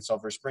National Bank in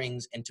Sulphur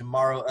Springs, and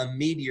tomorrow a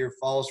meteor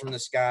falls from the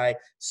sky,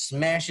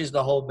 smashes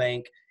the whole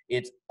bank.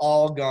 It's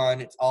all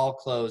gone. It's all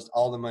closed.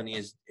 All the money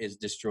is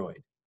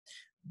destroyed.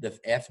 The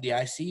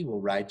FDIC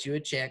will write you a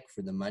check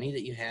for the money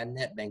that you had in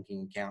that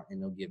banking account, and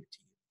they'll give it to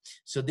you.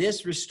 So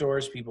this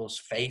restores people's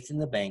faith in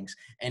the banks,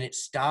 and it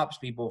stops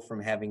people from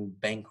having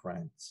bank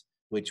runs,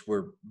 which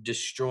were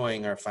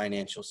destroying our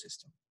financial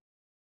system.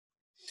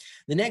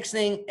 The next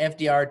thing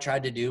FDR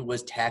tried to do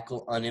was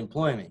tackle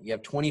unemployment. You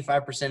have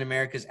 25% of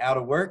America's out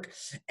of work.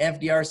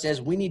 FDR says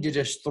we need to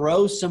just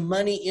throw some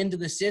money into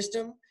the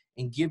system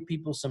and give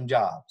people some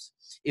jobs.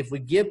 If we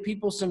give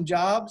people some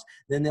jobs,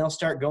 then they'll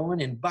start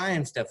going and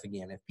buying stuff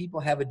again. If people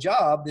have a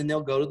job, then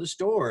they'll go to the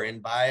store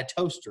and buy a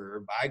toaster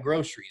or buy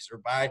groceries or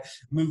buy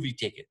movie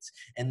tickets.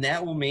 And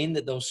that will mean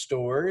that those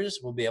stores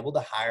will be able to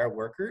hire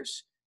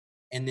workers,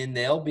 and then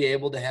they'll be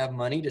able to have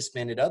money to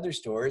spend at other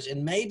stores.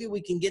 And maybe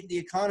we can get the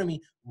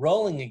economy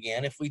rolling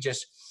again if we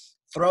just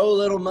throw a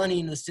little money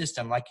into the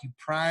system, like you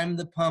prime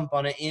the pump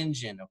on an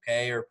engine,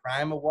 okay, or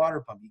prime a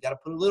water pump. You got to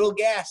put a little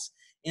gas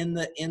in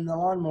the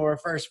lawnmower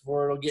first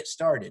before it'll get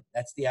started.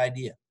 That's the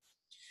idea.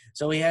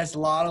 So he has a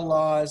lot of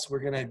laws. We're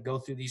going to go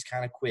through these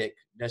kind of quick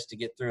just to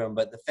get through them.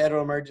 But the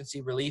Federal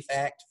Emergency Relief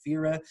Act,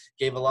 FERA,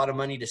 gave a lot of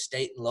money to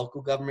state and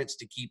local governments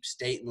to keep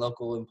state and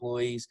local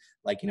employees,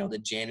 like, you know, the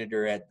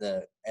janitor at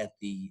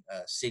the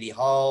city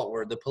hall,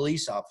 or the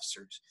police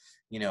officers,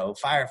 you know,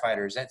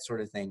 firefighters, that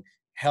sort of thing,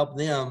 help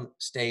them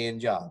stay in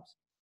jobs.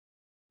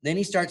 Then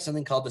he starts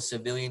something called the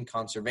Civilian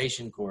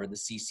Conservation Corps, the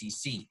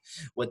CCC.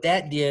 What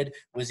that did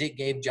was it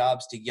gave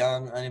jobs to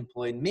young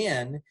unemployed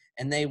men,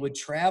 and they would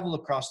travel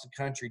across the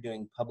country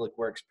doing public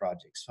works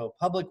projects. So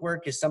public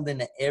work is something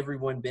that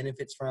everyone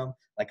benefits from,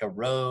 like a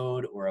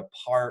road or a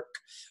park,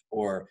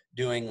 or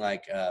doing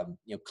like,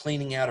 you know,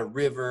 cleaning out a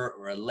river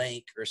or a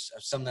lake or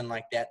something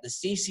like that. The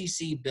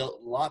CCC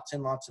built lots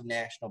and lots of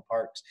national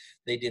parks.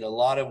 They did a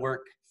lot of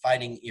work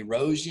fighting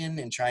erosion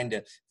and trying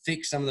to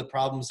fix some of the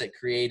problems that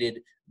created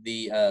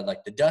the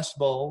like the Dust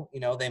Bowl. You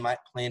know, they might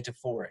plant a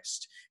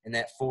forest, and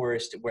that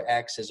forest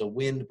acts as a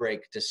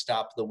windbreak to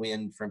stop the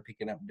wind from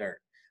picking up dirt.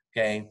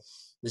 Okay,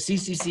 the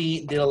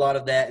CCC did a lot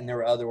of that, and there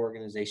were other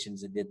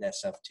organizations that did that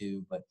stuff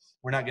too, but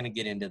we're not going to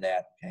get into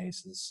that. Okay,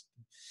 so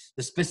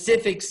the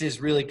specifics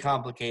is really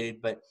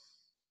complicated, but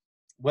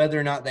whether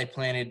or not they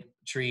planted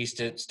trees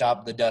to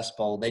stop the Dust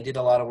Bowl, they did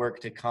a lot of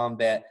work to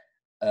combat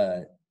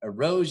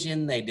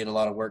erosion. They did a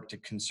lot of work to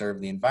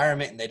conserve the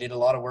environment, and they did a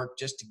lot of work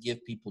just to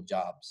give people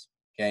jobs.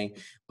 Okay,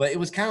 but it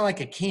was kind of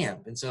like a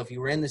camp. And so if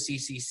you were in the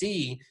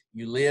CCC,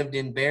 you lived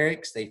in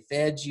barracks, they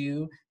fed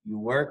you, you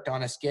worked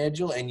on a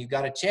schedule, and you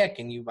got a check,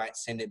 and you might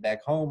send it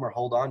back home or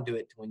hold on to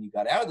it to when you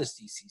got out of the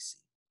CCC.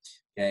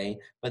 Okay,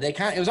 but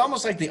it was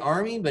almost like the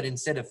army, but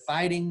instead of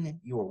fighting,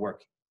 you were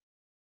working.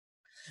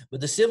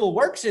 But the Civil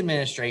Works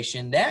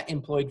Administration, that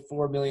employed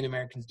 4 million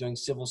Americans doing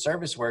civil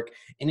service work,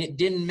 and it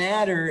didn't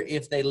matter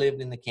if they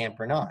lived in the camp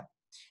or not.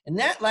 And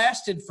that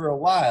lasted for a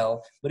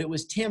while, but it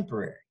was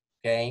temporary.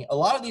 Okay, a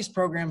lot of these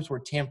programs were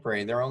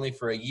temporary. They're only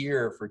for a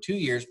year or for 2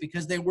 years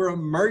because they were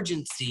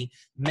emergency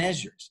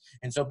measures.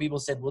 And so people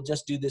said, we'll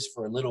just do this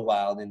for a little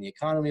while, then the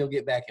economy will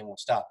get back and we'll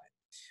stop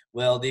it.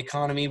 Well, the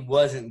economy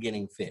wasn't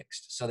getting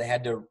fixed, so they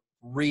had to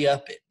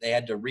re-up it. They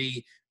had to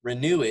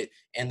renew it,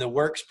 and the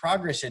Works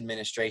Progress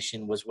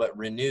Administration was what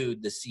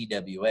renewed the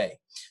CWA.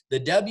 The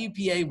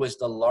WPA was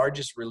the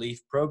largest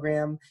relief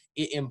program.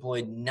 It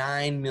employed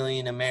 9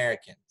 million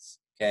Americans,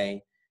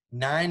 okay?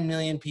 9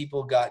 million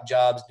people got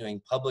jobs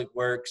doing public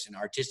works and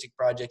artistic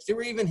projects. There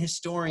were even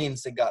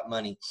historians that got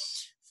money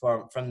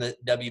from the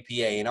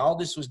WPA, and all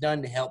this was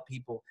done to help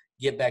people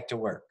get back to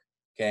work,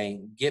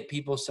 okay? Get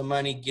people some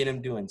money, get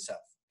them doing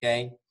stuff,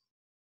 okay?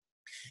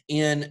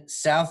 In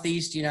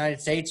Southeast United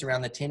States,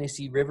 around the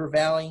Tennessee River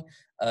Valley,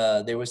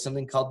 there was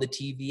something called the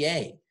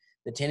TVA.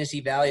 The Tennessee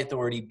Valley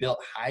Authority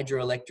built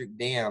hydroelectric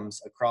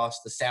dams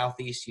across the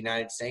Southeast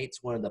United States,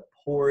 one of the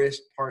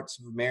poorest parts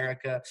of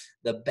America,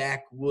 the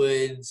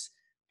backwoods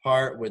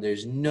part where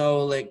there's no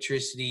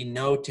electricity,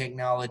 no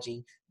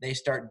technology. They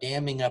start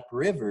damming up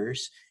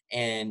rivers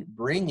and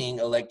bringing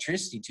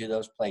electricity to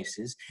those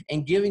places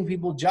and giving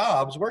people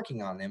jobs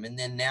working on them. And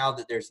then now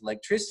that there's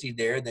electricity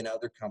there, then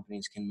other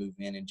companies can move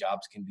in and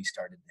jobs can be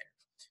started there.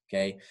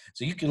 Okay,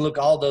 so you can look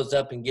all those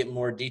up and get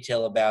more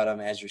detail about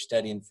them as you're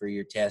studying for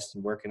your test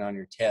and working on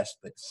your test,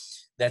 but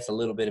that's a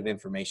little bit of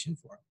information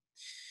for them.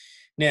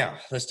 Now,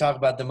 let's talk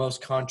about the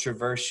most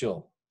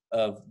controversial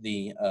of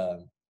the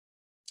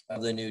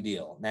New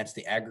Deal, and that's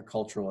the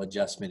Agricultural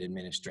Adjustment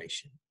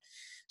Administration.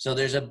 So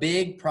there's a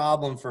big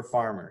problem for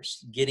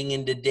farmers getting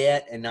into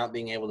debt and not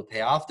being able to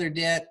pay off their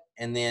debt,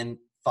 and then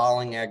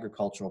falling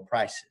agricultural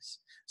prices.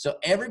 So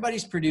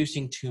everybody's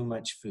producing too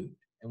much food.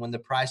 And when the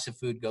price of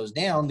food goes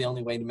down, the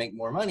only way to make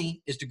more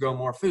money is to grow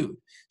more food.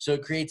 So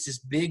it creates this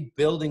big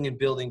building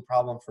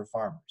problem for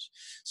farmers.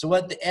 So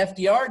what the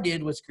FDR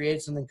did was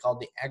create something called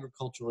the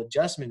Agricultural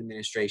Adjustment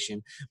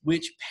Administration,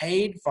 which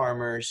paid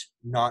farmers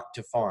not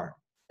to farm.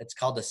 It's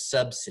called a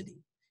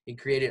subsidy. It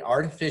created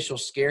artificial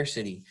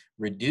scarcity,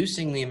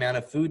 reducing the amount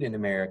of food in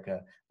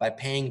America by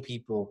paying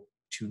people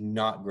to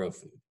not grow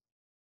food.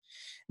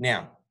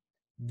 Now,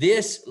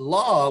 this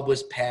law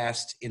was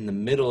passed in the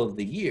middle of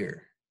the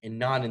year and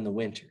not in the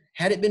winter.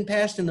 Had it been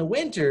passed in the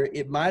winter,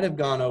 it might have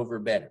gone over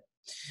better.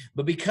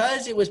 But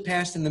because it was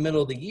passed in the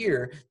middle of the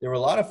year, there were a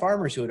lot of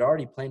farmers who had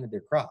already planted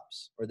their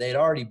crops, or they had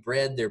already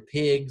bred their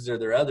pigs or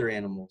their other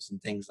animals and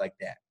things like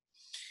that.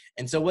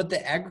 And so what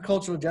the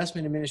Agricultural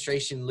Adjustment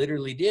Administration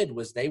literally did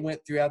was they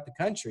went throughout the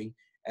country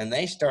and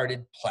they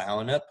started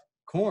plowing up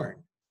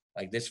corn.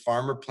 Like this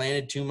farmer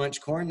planted too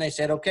much corn. They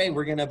said, okay,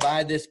 we're going to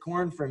buy this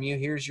corn from you.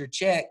 Here's your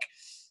check.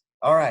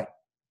 All right,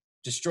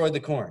 destroy the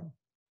corn.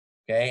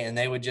 Okay, and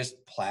they would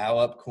just plow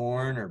up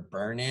corn or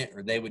burn it,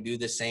 or they would do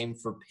the same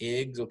for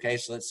pigs. Okay,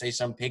 so let's say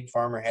some pig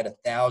farmer had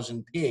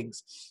 1,000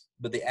 pigs,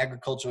 but the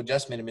Agricultural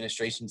Adjustment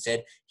Administration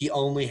said he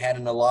only had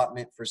an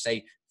allotment for,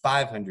 say,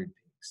 500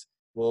 pigs.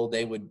 Well,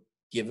 they would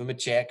give him a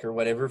check or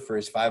whatever for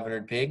his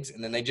 500 pigs,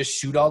 and then they just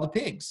shoot all the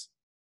pigs.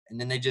 and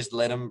then they just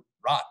let them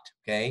rot,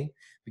 okay?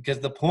 Because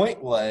the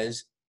point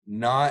was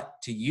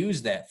not to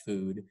use that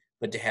food,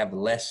 but to have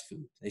less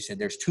food. They said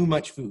there's too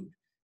much food,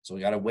 so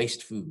we got to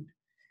waste food.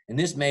 And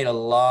this made a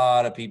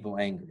lot of people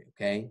angry,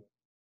 okay?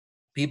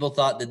 People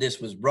thought that this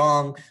was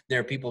wrong.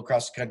 There are people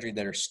across the country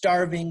that are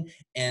starving,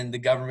 and the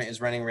government is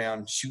running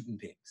around shooting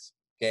pigs,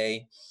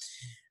 okay?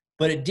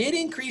 But it did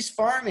increase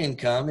farm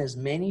income, as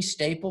many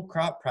staple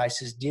crop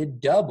prices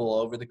did double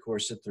over the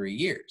course of 3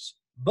 years.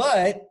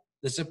 But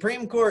the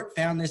Supreme Court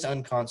found this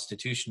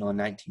unconstitutional in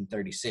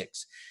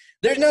 1936.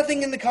 There's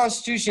nothing in the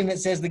Constitution that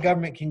says the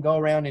government can go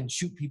around and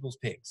shoot people's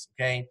pigs,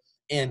 okay?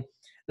 And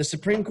the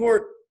Supreme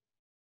Court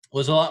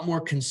was a lot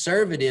more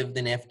conservative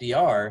than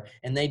FDR,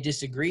 and they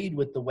disagreed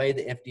with the way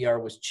that FDR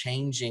was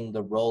changing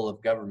the role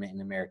of government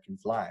in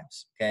Americans'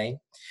 lives, okay?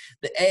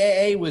 The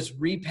AAA was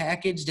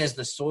repackaged as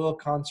the Soil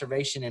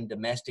Conservation and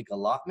Domestic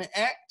Allotment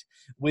Act,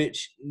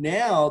 which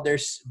now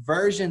there's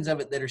versions of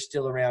it that are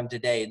still around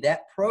today.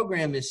 That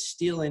program is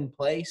still in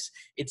place.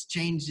 It's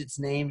changed its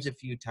names a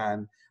few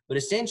times, but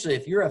essentially,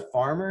 if you're a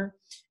farmer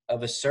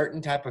of a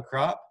certain type of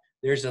crop,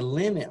 there's a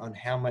limit on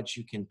how much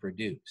you can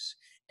produce.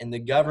 And the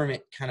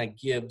government kind of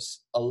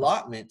gives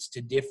allotments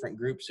to different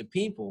groups of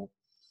people.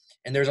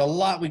 And there's a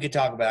lot we could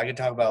talk about. I could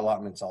talk about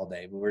allotments all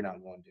day, but we're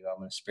not going to. I'm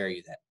going to spare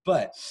you that.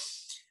 But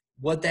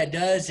what that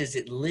does is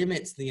it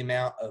limits the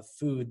amount of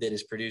food that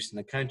is produced in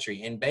the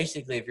country. And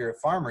basically, if you're a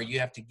farmer, you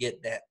have to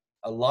get that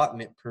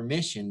allotment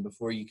permission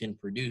before you can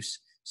produce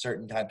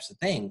certain types of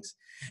things.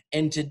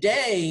 And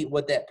today,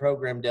 what that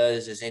program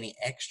does is any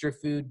extra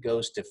food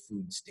goes to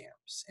food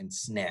stamps and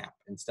SNAP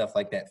and stuff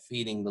like that,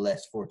 feeding the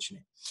less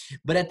fortunate.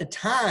 But at the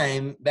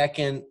time, back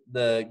in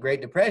the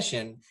Great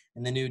Depression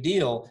and the New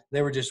Deal,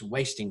 they were just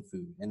wasting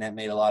food, and that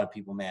made a lot of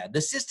people mad.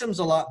 The system's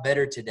a lot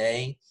better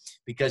today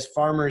because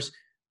farmers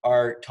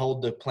are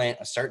told to plant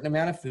a certain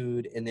amount of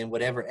food, and then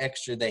whatever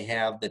extra they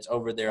have that's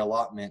over their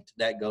allotment,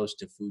 that goes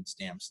to food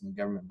stamps, and the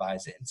government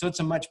buys it. And so it's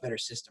a much better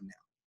system now.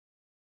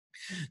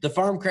 The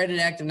Farm Credit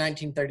Act of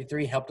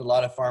 1933 helped a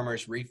lot of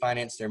farmers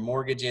refinance their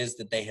mortgages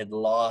that they had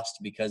lost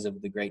because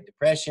of the Great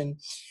Depression.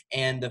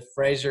 And the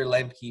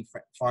Fraser-Lemke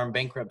Farm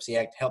Bankruptcy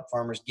Act helped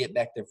farmers get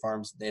back their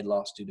farms that they had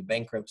lost due to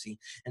bankruptcy.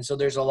 And so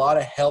there's a lot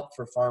of help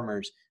for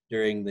farmers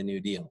during the New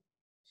Deal.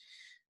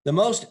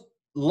 The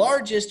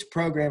largest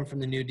program from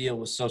the New Deal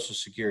was Social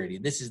Security.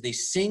 This is the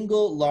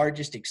single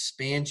largest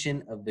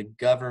expansion of the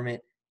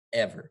government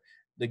ever.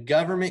 The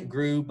government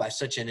grew by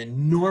such an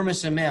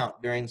enormous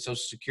amount during the Social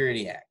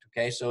Security Act.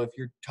 Okay, so if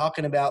you're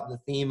talking about the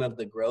theme of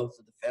the growth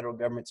of the federal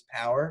government's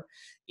power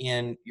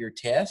in your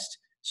test,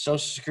 Social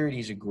Security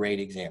is a great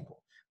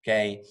example.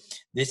 Okay,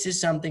 this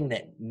is something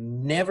that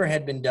never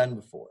had been done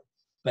before,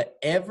 but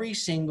every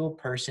single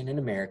person in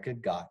America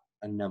got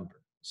a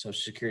number,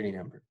 Social Security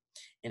number,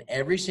 and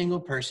every single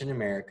person in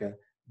America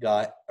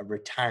got a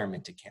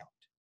retirement account.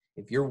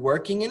 If you're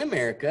working in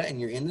America and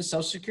you're in the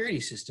Social Security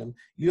system,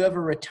 you have a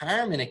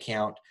retirement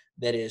account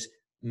that is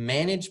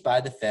managed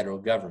by the federal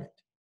government.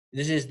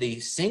 This is the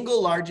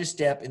single largest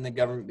step in the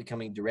government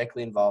becoming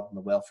directly involved in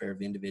the welfare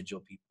of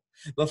individual people.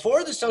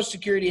 Before the Social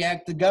Security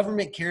Act, the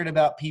government cared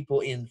about people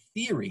in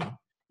theory.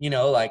 You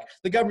know, like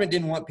the government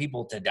didn't want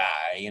people to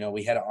die. You know,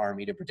 we had an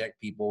army to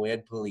protect people. We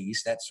had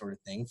police, that sort of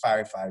thing,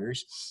 firefighters.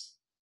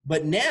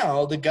 But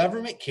now the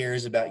government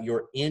cares about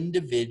your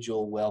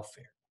individual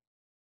welfare.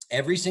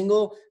 Every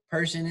single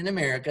person in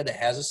America that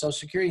has a Social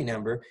Security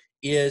number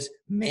is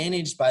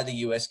managed by the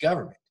U.S.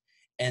 government.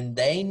 And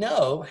they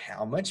know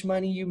how much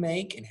money you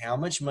make and how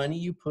much money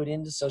you put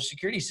into the Social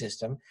Security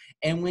system.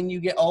 And when you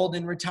get old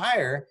and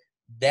retire,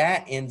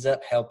 that ends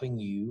up helping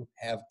you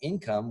have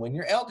income when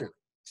you're elderly.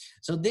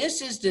 So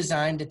this is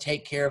designed to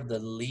take care of the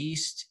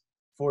least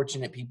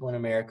fortunate people in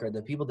America,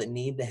 the people that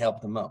need the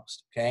help the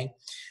most, okay?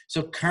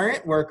 So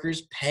current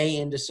workers pay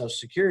into Social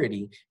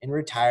Security and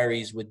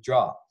retirees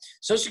withdraw.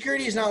 Social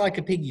Security is not like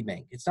a piggy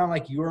bank. It's not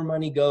like your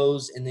money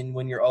goes and then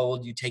when you're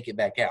old, you take it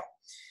back out.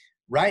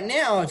 Right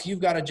now, if you've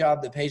got a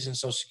job that pays in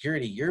Social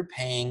Security, you're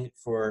paying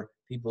for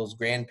people's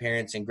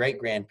grandparents and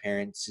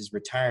great-grandparents'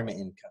 retirement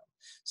income.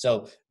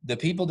 So the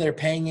people that are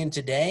paying in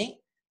today,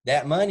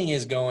 that money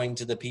is going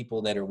to the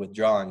people that are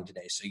withdrawing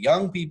today. So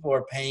young people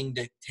are paying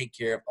to take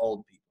care of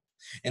old people.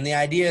 And the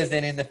idea is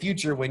that in the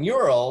future, when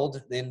you're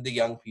old, then the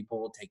young people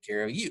will take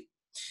care of you.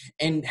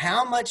 And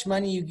how much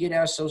money you get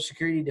out of Social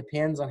Security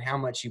depends on how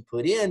much you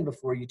put in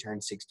before you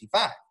turn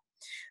 65.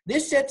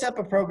 This sets up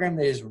a program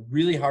that is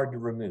really hard to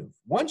remove.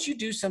 Once you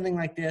do something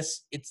like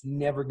this, it's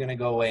never going to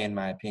go away, in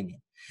my opinion.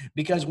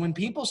 Because when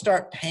people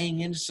start paying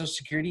into Social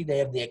Security, they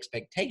have the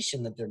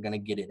expectation that they're going to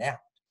get it out.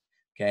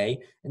 Okay?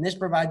 And this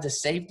provides a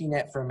safety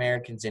net for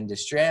Americans in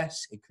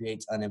distress. It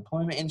creates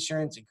unemployment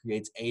insurance. It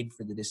creates aid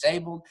for the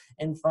disabled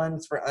and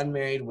funds for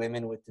unmarried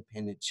women with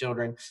dependent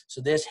children.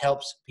 So this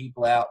helps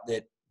people out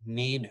that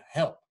need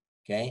help.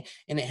 Okay,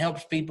 and it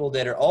helps people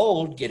that are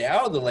old get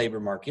out of the labor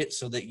market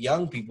so that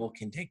young people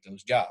can take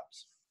those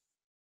jobs.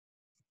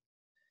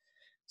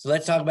 So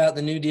let's talk about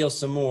the New Deal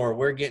some more.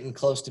 We're getting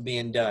close to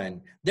being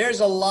done. There's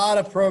a lot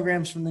of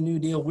programs from the New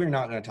Deal. We're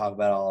not going to talk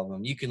about all of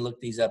them. You can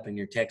look these up in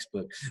your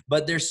textbook.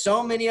 But there's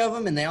so many of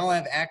them, and they all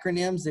have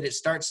acronyms that it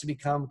starts to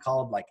become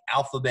called like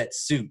alphabet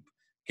soup.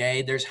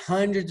 Okay, there's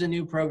hundreds of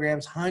new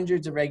programs,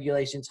 hundreds of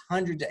regulations,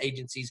 hundreds of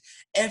agencies.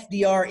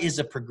 FDR is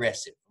a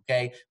progressive.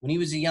 Okay, when he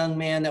was a young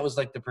man, that was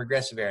like the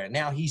progressive era.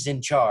 Now he's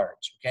in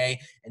charge. Okay,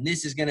 and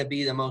this is going to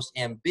be the most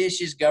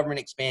ambitious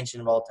government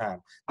expansion of all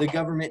time. The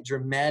government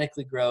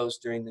dramatically grows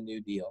during the New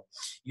Deal.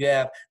 You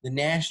have the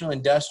National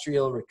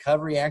Industrial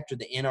Recovery Act, or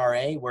the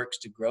NRA, works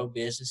to grow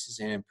businesses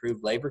and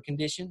improve labor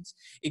conditions.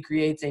 It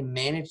creates a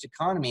managed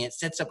economy. It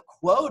sets up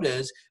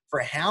quotas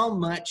for how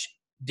much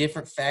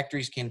different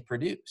factories can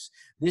produce.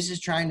 This is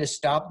trying to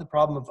stop the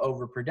problem of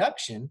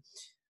overproduction.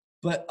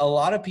 But a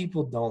lot of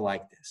people don't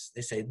like this.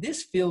 They say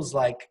this feels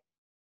like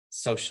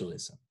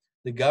socialism.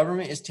 The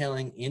government is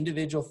telling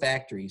individual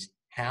factories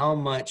how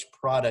much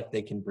product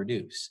they can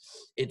produce.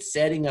 It's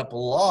setting up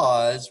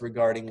laws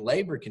regarding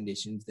labor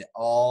conditions that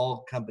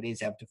all companies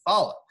have to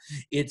follow.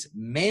 It's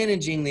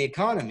managing the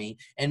economy,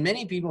 and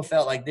many people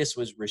felt like this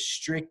was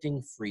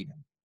restricting freedom.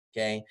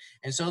 Okay,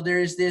 and so there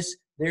is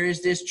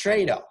this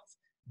trade-off.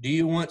 Do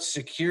you want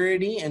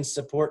security and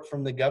support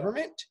from the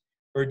government?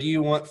 Or do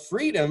you want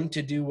freedom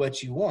to do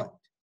what you want?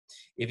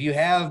 If you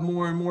have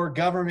more and more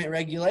government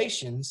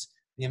regulations,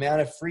 the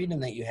amount of freedom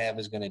that you have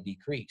is going to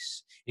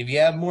decrease. If you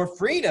have more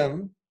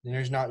freedom, then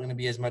there's not going to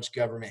be as much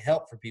government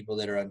help for people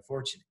that are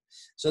unfortunate.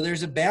 So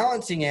there's a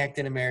balancing act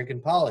in American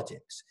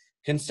politics.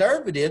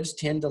 Conservatives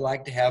tend to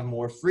like to have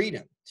more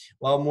freedom,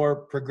 while more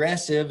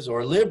progressives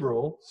or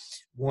liberal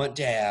want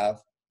to have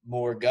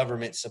more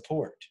government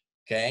support.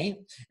 Okay?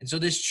 And so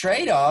this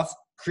trade-off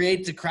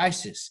creates a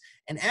crisis.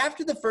 And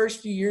after the first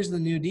few years of the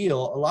New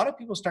Deal, a lot of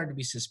people started to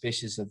be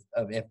suspicious of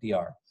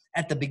FDR.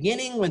 At the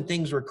beginning, when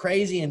things were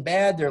crazy and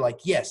bad, they're like,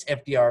 yes,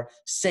 FDR,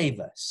 save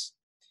us.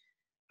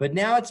 But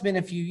now it's been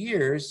a few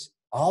years.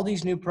 All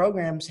these new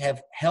programs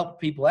have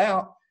helped people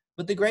out,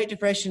 but the Great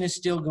Depression is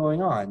still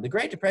going on. The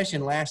Great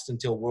Depression lasts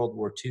until World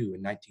War II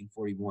in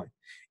 1941.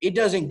 It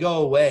doesn't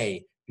go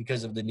away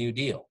because of the New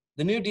Deal.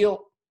 The New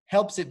Deal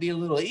helps it be a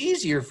little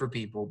easier for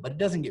people, but it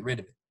doesn't get rid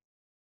of it.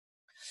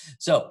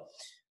 So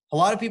a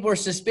lot of people are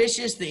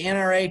suspicious. The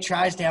NRA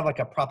tries to have like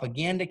a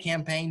propaganda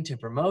campaign to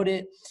promote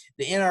it.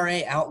 The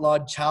NRA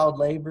outlawed child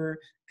labor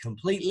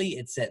completely.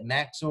 It set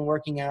maximum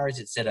working hours.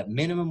 It set up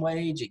minimum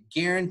wage. It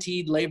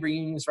guaranteed labor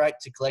unions' right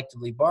to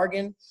collectively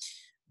bargain.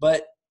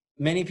 But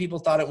many people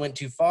thought it went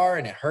too far,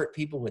 and it hurt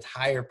people with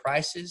higher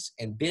prices.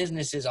 And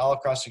businesses all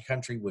across the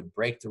country would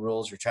break the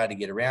rules or try to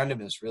get around them.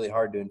 It was really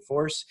hard to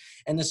enforce.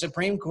 And the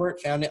Supreme Court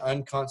found it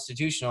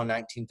unconstitutional in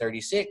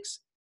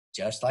 1936.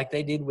 Just like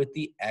they did with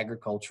the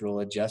Agricultural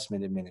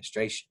Adjustment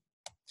Administration.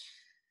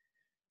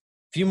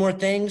 A few more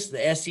things.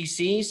 The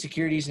SEC,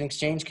 Securities and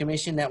Exchange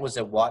Commission, that was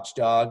a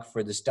watchdog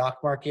for the stock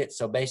market.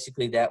 So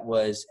basically that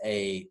was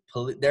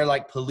they're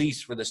like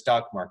police for the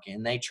stock market,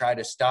 and they try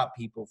to stop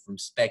people from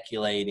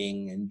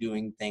speculating and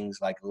doing things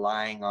like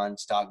lying on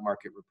stock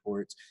market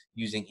reports,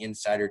 using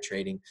insider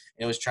trading.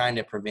 And it was trying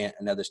to prevent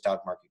another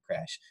stock market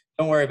crash.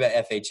 Don't worry about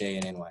FHA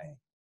and NYA,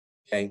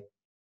 okay?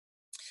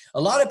 A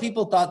lot of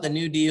people thought the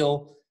New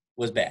Deal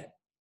was bad.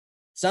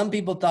 Some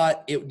people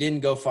thought it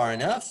didn't go far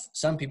enough.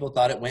 Some people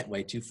thought it went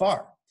way too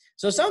far.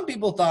 So some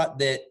people thought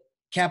that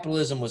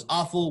capitalism was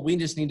awful. We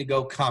just need to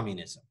go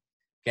communism.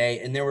 Okay.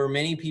 And there were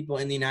many people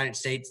in the United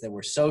States that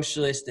were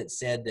socialists that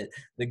said that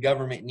the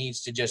government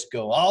needs to just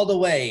go all the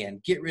way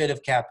and get rid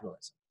of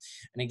capitalism.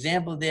 An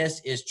example of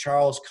this is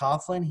Charles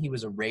Coughlin. He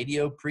was a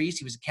radio priest.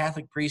 He was a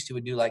Catholic priest who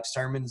would do like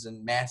sermons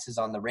and masses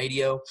on the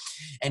radio.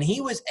 And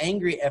he was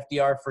angry at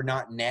FDR for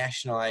not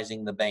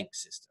nationalizing the bank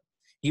system.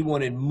 He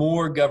wanted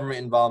more government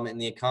involvement in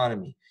the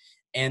economy.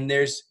 And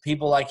there's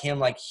people like him,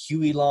 like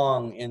Huey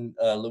Long in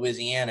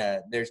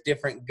Louisiana. There's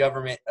different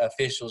government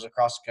officials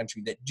across the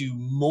country that do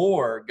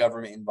more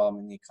government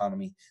involvement in the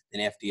economy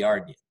than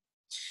FDR did.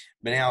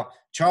 But now,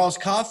 Charles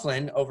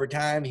Coughlin, over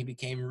time, he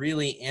became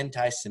really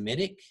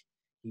anti-Semitic.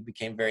 He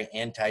became very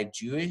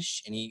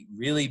anti-Jewish, and he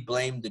really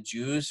blamed the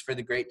Jews for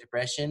the Great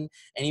Depression.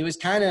 And he was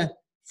kind of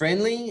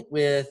friendly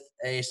with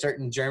a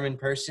certain German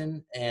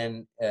person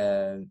and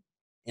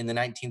in the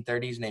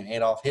 1930s named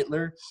Adolf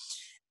Hitler.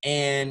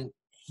 And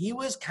he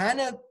was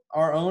kind of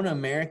our own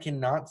American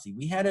Nazi.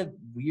 We had a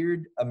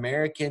weird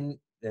American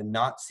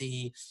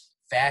Nazi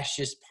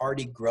fascist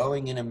party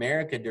growing in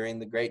America during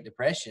the Great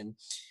Depression.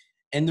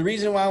 And the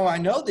reason why I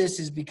know this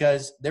is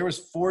because there was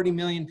 40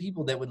 million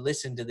people that would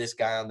listen to this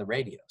guy on the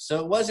radio. So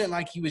it wasn't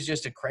like he was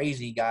just a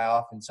crazy guy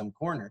off in some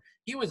corner.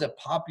 He was a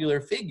popular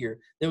figure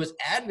that was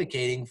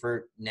advocating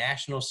for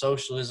National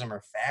Socialism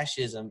or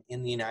fascism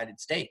in the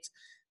United States,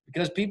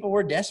 because people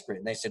were desperate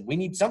and they said, we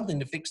need something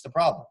to fix the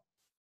problem.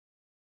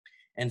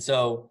 And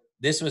so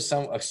this was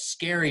a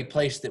scary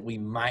place that we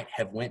might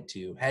have went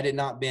to had it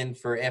not been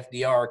for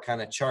FDR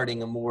kind of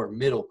charting a more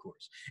middle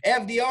course.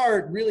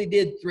 FDR really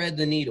did thread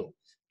the needle.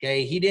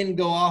 Okay, he didn't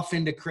go off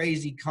into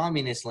crazy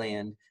communist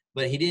land,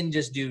 but he didn't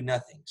just do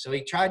nothing. So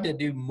he tried to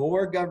do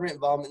more government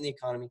involvement in the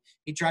economy.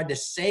 He tried to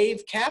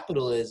save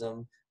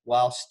capitalism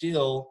while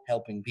still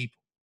helping people.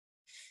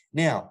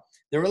 Now,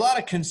 there were a lot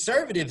of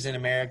conservatives in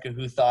America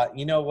who thought,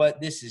 you know what,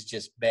 this is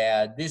just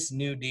bad. This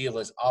New Deal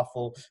is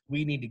awful.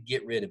 We need to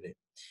get rid of it.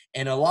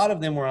 And a lot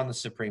of them were on the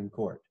Supreme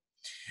Court.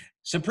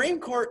 Supreme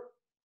Court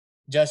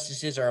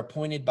justices are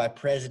appointed by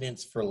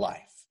presidents for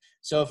life.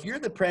 So if you're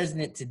the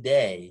president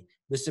today,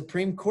 the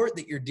Supreme Court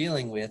that you're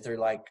dealing with are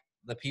like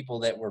the people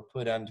that were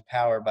put into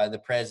power by the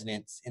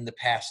presidents in the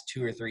past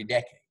 2 or 3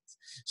 decades.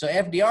 So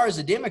FDR is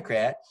a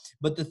Democrat,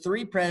 but the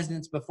 3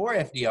 presidents before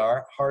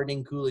FDR,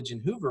 Harding, Coolidge,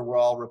 and Hoover, were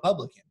all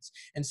Republicans.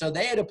 And so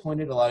they had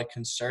appointed a lot of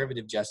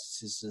conservative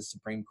justices to the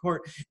Supreme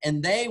Court,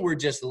 and they were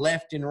just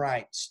left and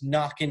right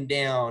knocking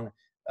down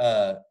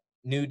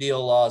New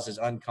Deal laws as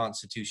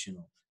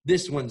unconstitutional.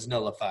 This one's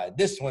nullified.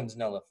 This one's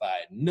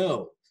nullified.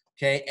 No.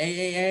 Okay,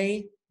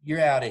 AAA,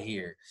 you're out of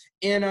here.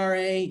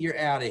 NRA, you're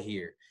out of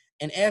here.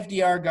 And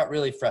FDR got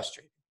really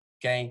frustrated.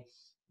 Okay,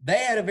 they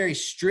had a very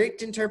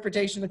strict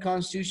interpretation of the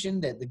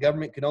Constitution that the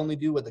government could only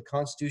do what the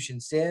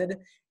Constitution said.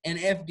 And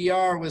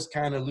FDR was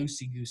kind of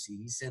loosey-goosey.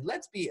 He said,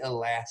 let's be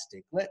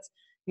elastic. Let's,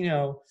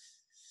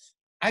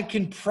 I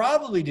can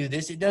probably do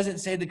this. It doesn't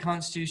say the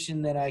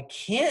Constitution that I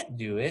can't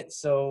do it,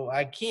 so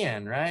I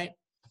can, right?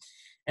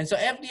 And so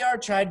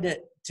FDR tried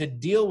to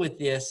deal with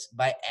this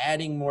by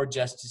adding more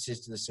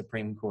justices to the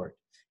Supreme Court.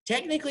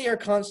 Technically, our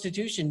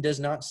Constitution does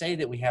not say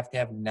that we have to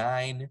have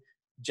 9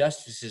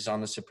 justices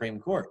on the Supreme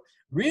Court.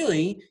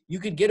 Really, you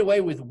could get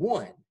away with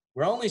 1.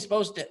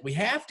 We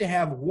have to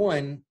have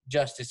 1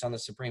 justice on the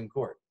Supreme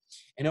Court.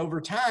 And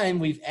over time,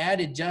 we've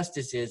added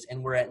justices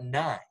and we're at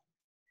 9.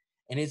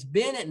 And it's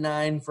been at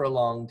 9 for a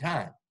long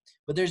time.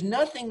 But there's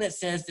nothing that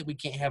says that we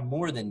can't have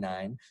more than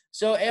 9.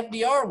 So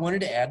FDR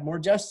wanted to add more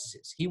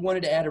justices. He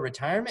wanted to add a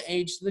retirement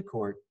age to the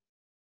court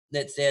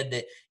that said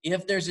that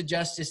if there's a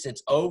justice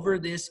that's over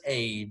this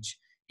age,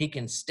 he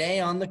can stay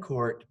on the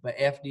court, but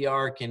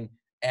FDR can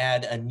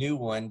add a new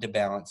one to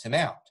balance him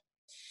out.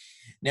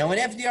 Now, when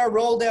FDR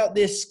rolled out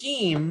this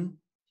scheme,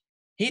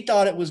 he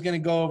thought it was going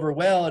to go over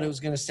well and it was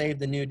going to save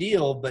the New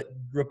Deal, but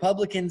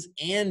Republicans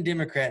and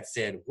Democrats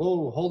said,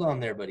 whoa, hold on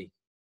there, buddy.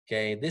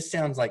 Okay, this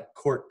sounds like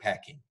court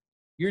packing.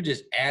 You're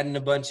just adding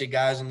a bunch of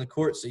guys on the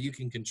court so you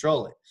can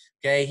control it.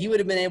 Okay, he would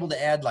have been able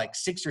to add like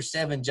 6 or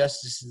 7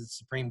 justices to the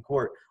Supreme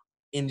Court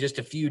in just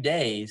a few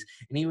days,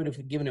 and he would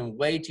have given him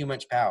way too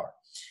much power.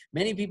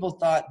 Many people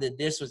thought that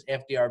this was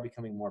FDR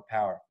becoming more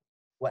powerful.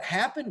 What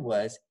happened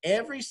was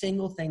every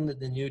single thing that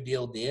the New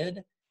Deal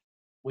did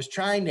was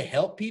trying to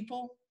help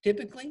people,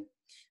 typically,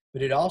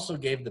 but it also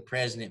gave the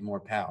president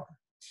more power.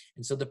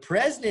 And so the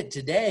president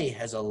today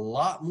has a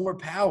lot more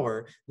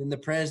power than the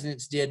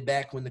presidents did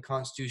back when the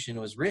Constitution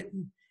was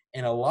written.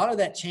 And a lot of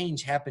that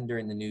change happened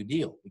during the New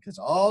Deal because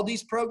all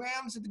these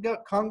programs that the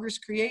Congress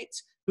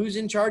creates, who's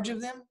in charge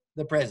of them?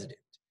 The president.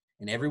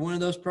 And every one of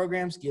those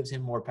programs gives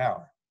him more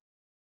power.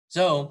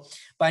 So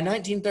by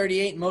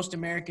 1938, most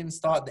Americans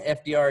thought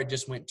that FDR had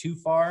just went too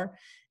far,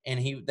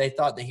 and they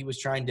thought that he was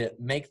trying to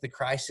make the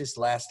crisis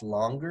last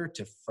longer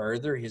to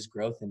further his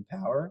growth in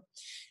power.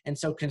 And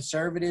so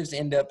conservatives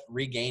end up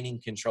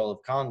regaining control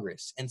of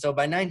Congress. And so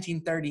by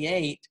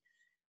 1938,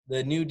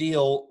 the New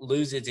Deal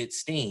loses its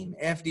steam.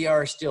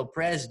 FDR is still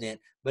president,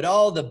 but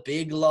all the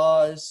big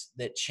laws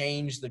that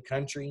changed the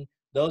country,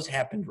 those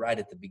happened right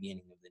at the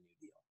beginning of the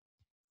New Deal.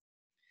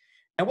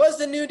 Now, was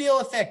the New Deal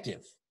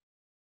effective?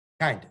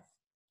 Kind of,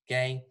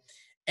 okay?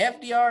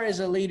 FDR as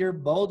a leader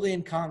boldly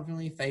and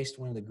confidently faced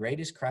one of the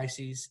greatest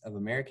crises of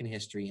American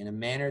history in a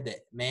manner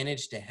that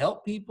managed to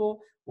help people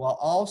while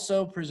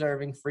also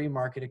preserving free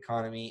market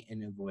economy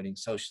and avoiding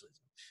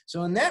socialism.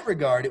 So in that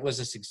regard, it was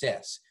a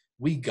success.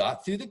 We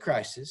got through the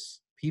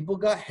crisis, people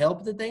got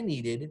help that they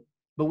needed,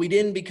 but we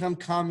didn't become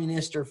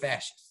communist or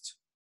fascists.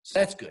 So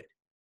that's good.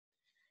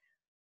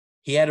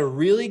 He had a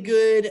really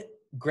good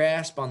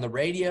grasp on the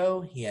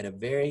radio. He had a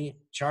very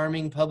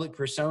charming public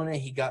persona.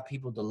 He got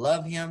people to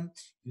love him.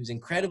 He was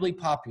incredibly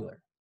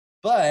popular.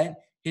 But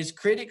his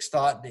critics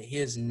thought that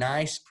his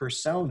nice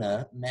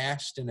persona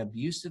masked an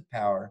abuse of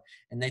power,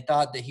 and they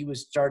thought that he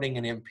was starting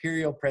an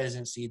imperial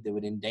presidency that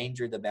would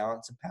endanger the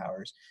balance of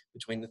powers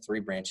between the 3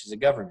 branches of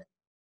government.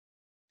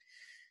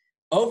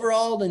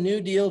 Overall, the New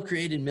Deal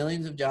created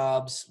millions of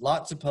jobs,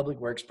 lots of public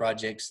works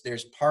projects.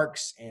 There's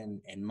parks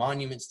and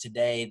monuments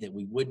today that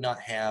we would not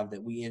have,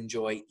 that we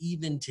enjoy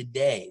even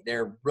today.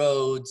 There are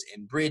roads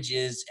and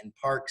bridges and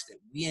parks that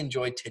we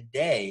enjoy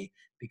today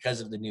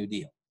because of the New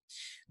Deal.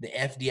 The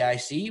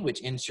FDIC, which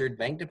insured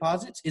bank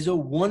deposits, is a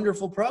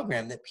wonderful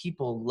program that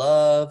people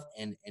love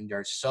and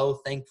are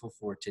so thankful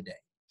for today.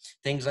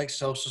 Things like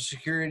Social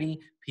Security,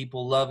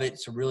 people love it.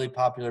 It's a really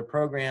popular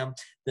program.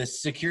 The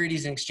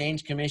Securities and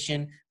Exchange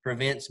Commission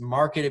prevents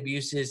market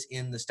abuses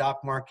in the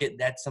stock market.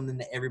 That's something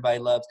that everybody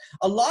loves.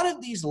 A lot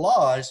of these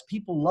laws,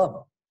 people love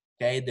them.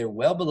 Okay, they're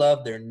well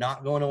beloved. They're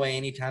not going away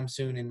anytime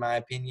soon, in my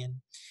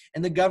opinion.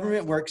 And the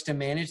government works to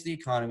manage the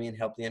economy and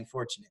help the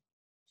unfortunate.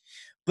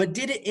 But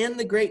did it end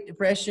the Great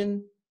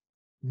Depression?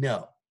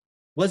 No.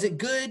 Was it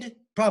good?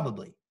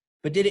 Probably.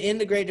 But did it end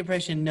the Great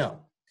Depression?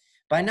 No.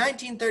 By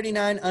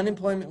 1939,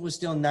 unemployment was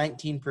still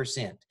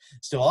 19%.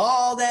 So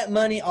all that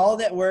money, all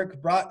that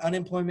work brought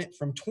unemployment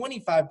from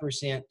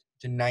 25%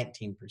 to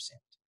 19%,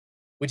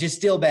 which is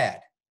still bad.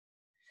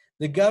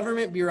 The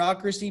government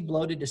bureaucracy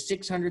bloated to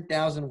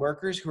 600,000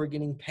 workers who are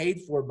getting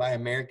paid for by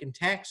American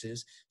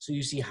taxes. So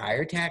you see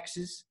higher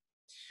taxes,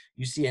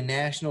 you see a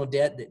national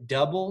debt that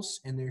doubles,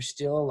 and there's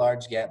still a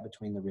large gap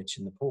between the rich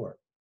and the poor.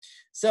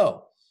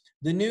 So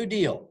the New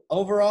Deal,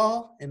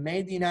 overall, it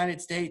made the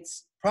United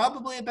States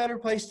probably a better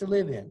place to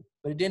live in,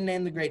 but it didn't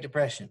end the Great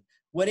Depression.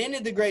 What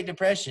ended the Great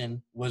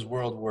Depression was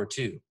World War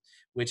II,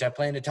 which I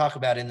plan to talk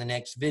about in the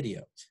next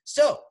video.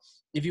 So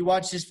if you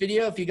watched this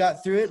video, if you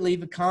got through it,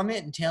 leave a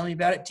comment and tell me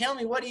about it. Tell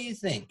me, what do you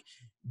think?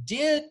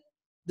 Did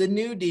the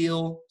New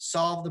Deal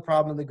solve the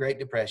problem of the Great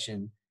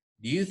Depression?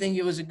 Do you think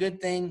it was a good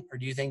thing, or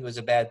do you think it was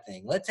a bad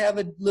thing? Let's have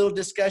a little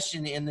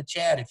discussion in the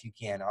chat if you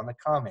can, on the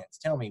comments.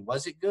 Tell me,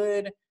 was it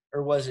good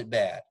or was it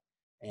bad?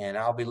 And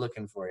I'll be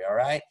looking for you, all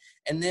right?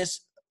 And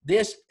this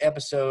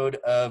episode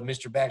of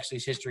Mr.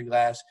 Baxley's History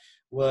Class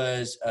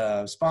was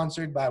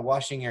sponsored by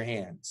washing your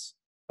hands.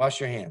 Wash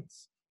your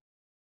hands.